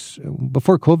guidebooks are the best.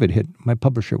 Before COVID hit, my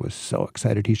publisher was so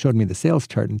excited. He showed me the sales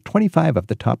chart, and 25 of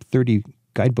the top 30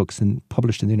 guidebooks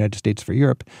published in the United States for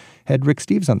Europe had Rick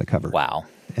Steves on the cover. Wow.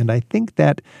 And I think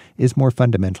that is more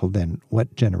fundamental than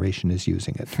what generation is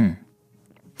using it.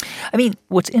 I mean,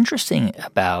 what's interesting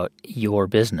about your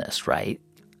business, right,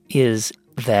 is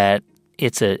that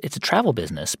it's a travel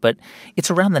business, but it's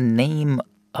around the name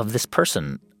of this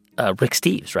person, Rick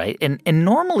Steves, right? And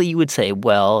normally you would say,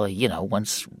 well,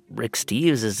 once Rick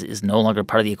Steves is no longer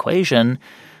part of the equation,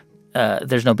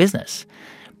 there's no business.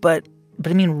 But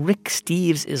I mean, Rick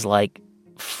Steves is like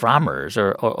Frommer's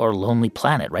or Lonely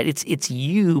Planet, right? It's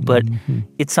you, but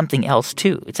it's something else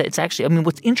too. It's actually, I mean,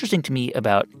 what's interesting to me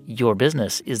about your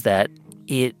business is that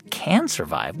it can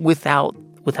survive without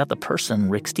the person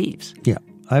Rick Steves. Yeah,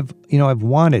 I've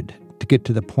wanted to get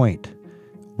to the point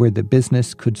where the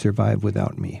business could survive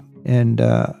without me, and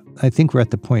I think we're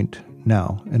at the point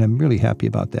now, and I'm really happy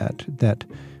about that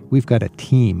we've got a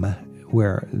team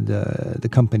where the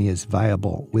company is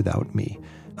viable without me.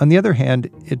 On the other hand,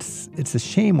 it's a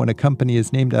shame when a company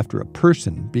is named after a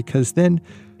person, because then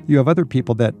you have other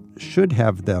people that should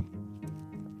have the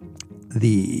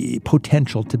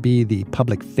potential to be the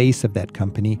public face of that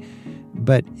company.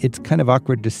 But it's kind of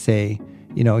awkward to say,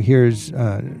 here's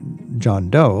John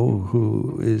Doe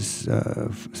who is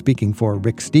speaking for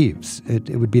Rick Steves.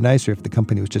 It would be nicer if the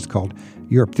company was just called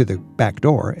Europe Through the Back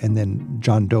Door, and then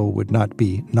John Doe would not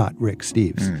be not Rick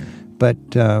Steves. But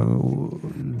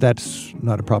that's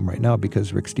not a problem right now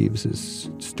because Rick Steves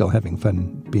is still having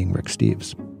fun being Rick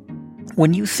Steves.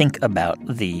 When you think about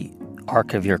the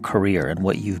arc of your career and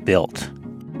what you've built,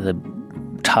 the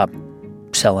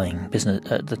top-selling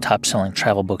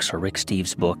travel books are Rick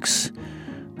Steves books,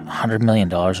 $100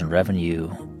 million in revenue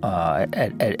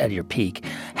at your peak.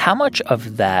 How much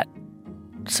of that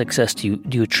success do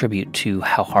you attribute to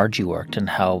how hard you worked and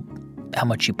how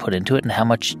much you put into it, and how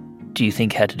much do you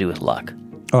think had to do with luck?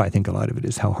 Oh, I think a lot of it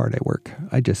is how hard I work.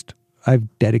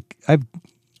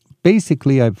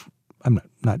 I'm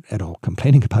not at all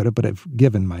complaining about it, but I've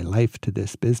given my life to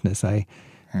this business. I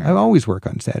always work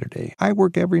on Saturday. I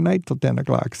work every night till 10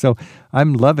 o'clock. So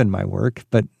I'm loving my work,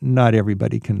 but not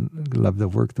everybody can love the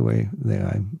work the way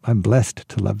I'm blessed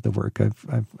to love the work.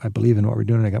 I believe in what we're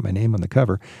doing. I got my name on the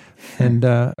cover. And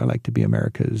I like to be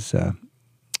America's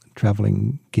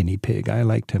traveling guinea pig. I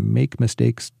like to make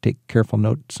mistakes, take careful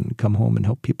notes, and come home and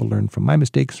help people learn from my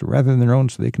mistakes rather than their own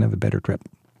so they can have a better trip.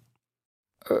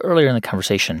 Earlier in the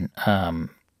conversation,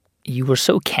 you were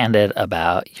so candid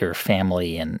about your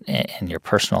family and your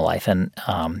personal life, and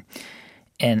I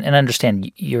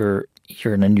understand you're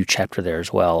in a new chapter there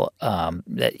as well.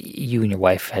 That you and your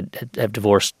wife have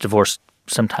divorced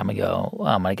some time ago.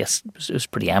 I guess it was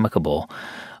pretty amicable,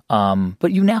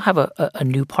 but you now have a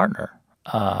new partner.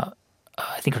 I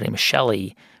think her name is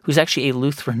Shelley, who's actually a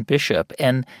Lutheran bishop,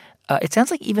 and it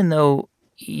sounds like even though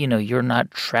you're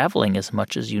not traveling as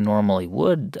much as you normally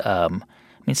would,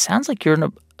 it sounds like you're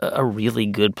in a really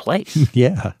good place.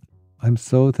 Yeah, I'm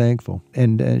so thankful.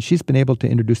 And she's been able to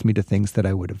introduce me to things that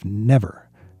I would have never,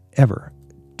 ever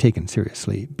taken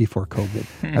seriously before COVID.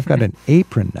 I've got an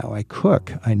apron now. I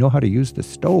cook. I know how to use the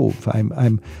stove.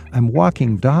 I'm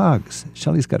walking dogs.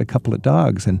 Shelley's got a couple of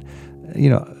dogs, and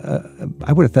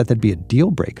I would have thought that'd be a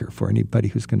deal breaker for anybody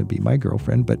who's going to be my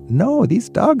girlfriend. But no, these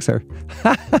dogs are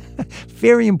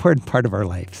very important part of our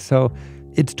life. So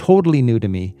it's totally new to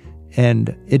me.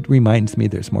 And it reminds me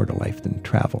there's more to life than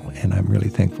travel. And I'm really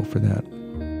thankful for that.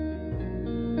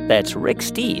 That's Rick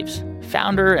Steves,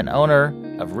 founder and owner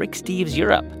of Rick Steves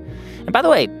Europe. And by the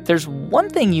way, there's one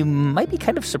thing you might be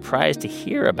kind of surprised to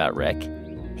hear about Rick.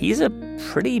 He's a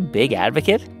pretty big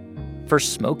advocate for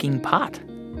smoking pot.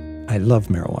 I love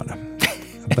marijuana,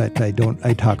 but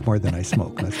I talk more than I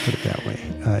smoke. Let's put it that way.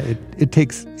 It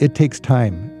takes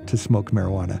time to smoke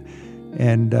marijuana,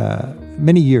 and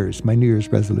many years. My New Year's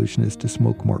resolution is to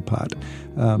smoke more pot.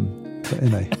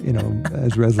 And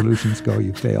as resolutions go,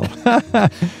 you fail.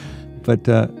 But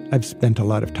I've spent a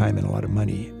lot of time and a lot of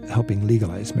money helping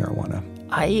legalize marijuana.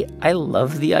 I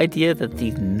love the idea that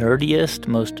the nerdiest,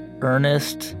 most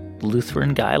earnest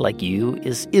Lutheran guy like you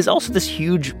is also this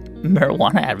huge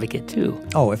marijuana advocate, too.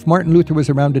 Oh, if Martin Luther was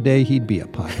around today, he'd be a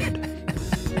pothead.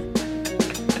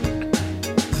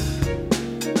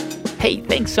 Hey,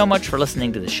 thanks so much for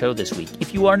listening to the show this week.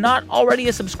 If you are not already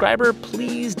a subscriber,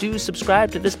 please do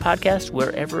subscribe to this podcast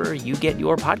wherever you get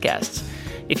your podcasts.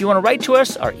 If you want to write to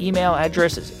us, our email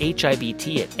address is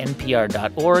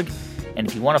hibt@npr.org. And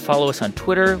if you want to follow us on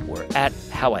Twitter, we're at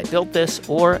HowIBuiltThis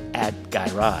or at Guy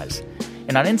Raz.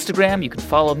 And on Instagram, you can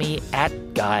follow me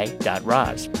at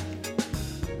guy.raz.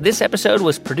 This episode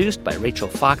was produced by Rachel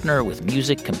Faulkner with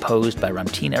music composed by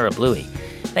Ramtin Arablouei.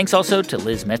 Thanks also to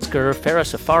Liz Metzger, Farah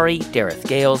Safari, Dareth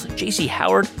Gales, J.C.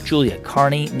 Howard, Julia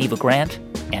Carney, Neva Grant,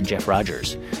 and Jeff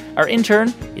Rogers. Our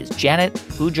intern is Janet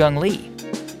Woo-Jung Lee.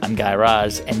 I'm Guy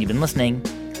Raz, and you've been listening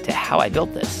to How I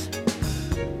Built This.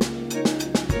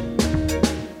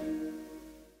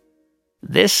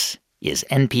 This is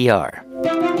NPR.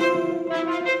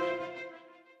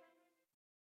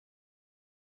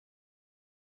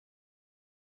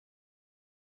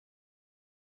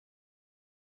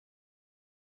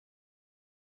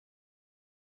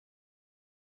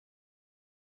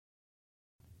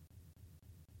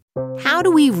 How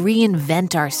do we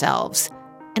reinvent ourselves?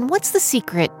 And what's the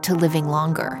secret to living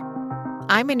longer?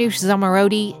 I'm Anoush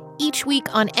Zomorodi. Each week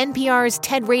on NPR's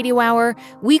TED Radio Hour,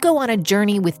 we go on a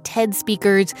journey with TED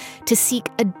speakers to seek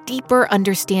a deeper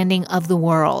understanding of the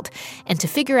world and to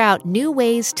figure out new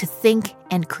ways to think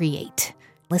and create.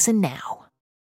 Listen now.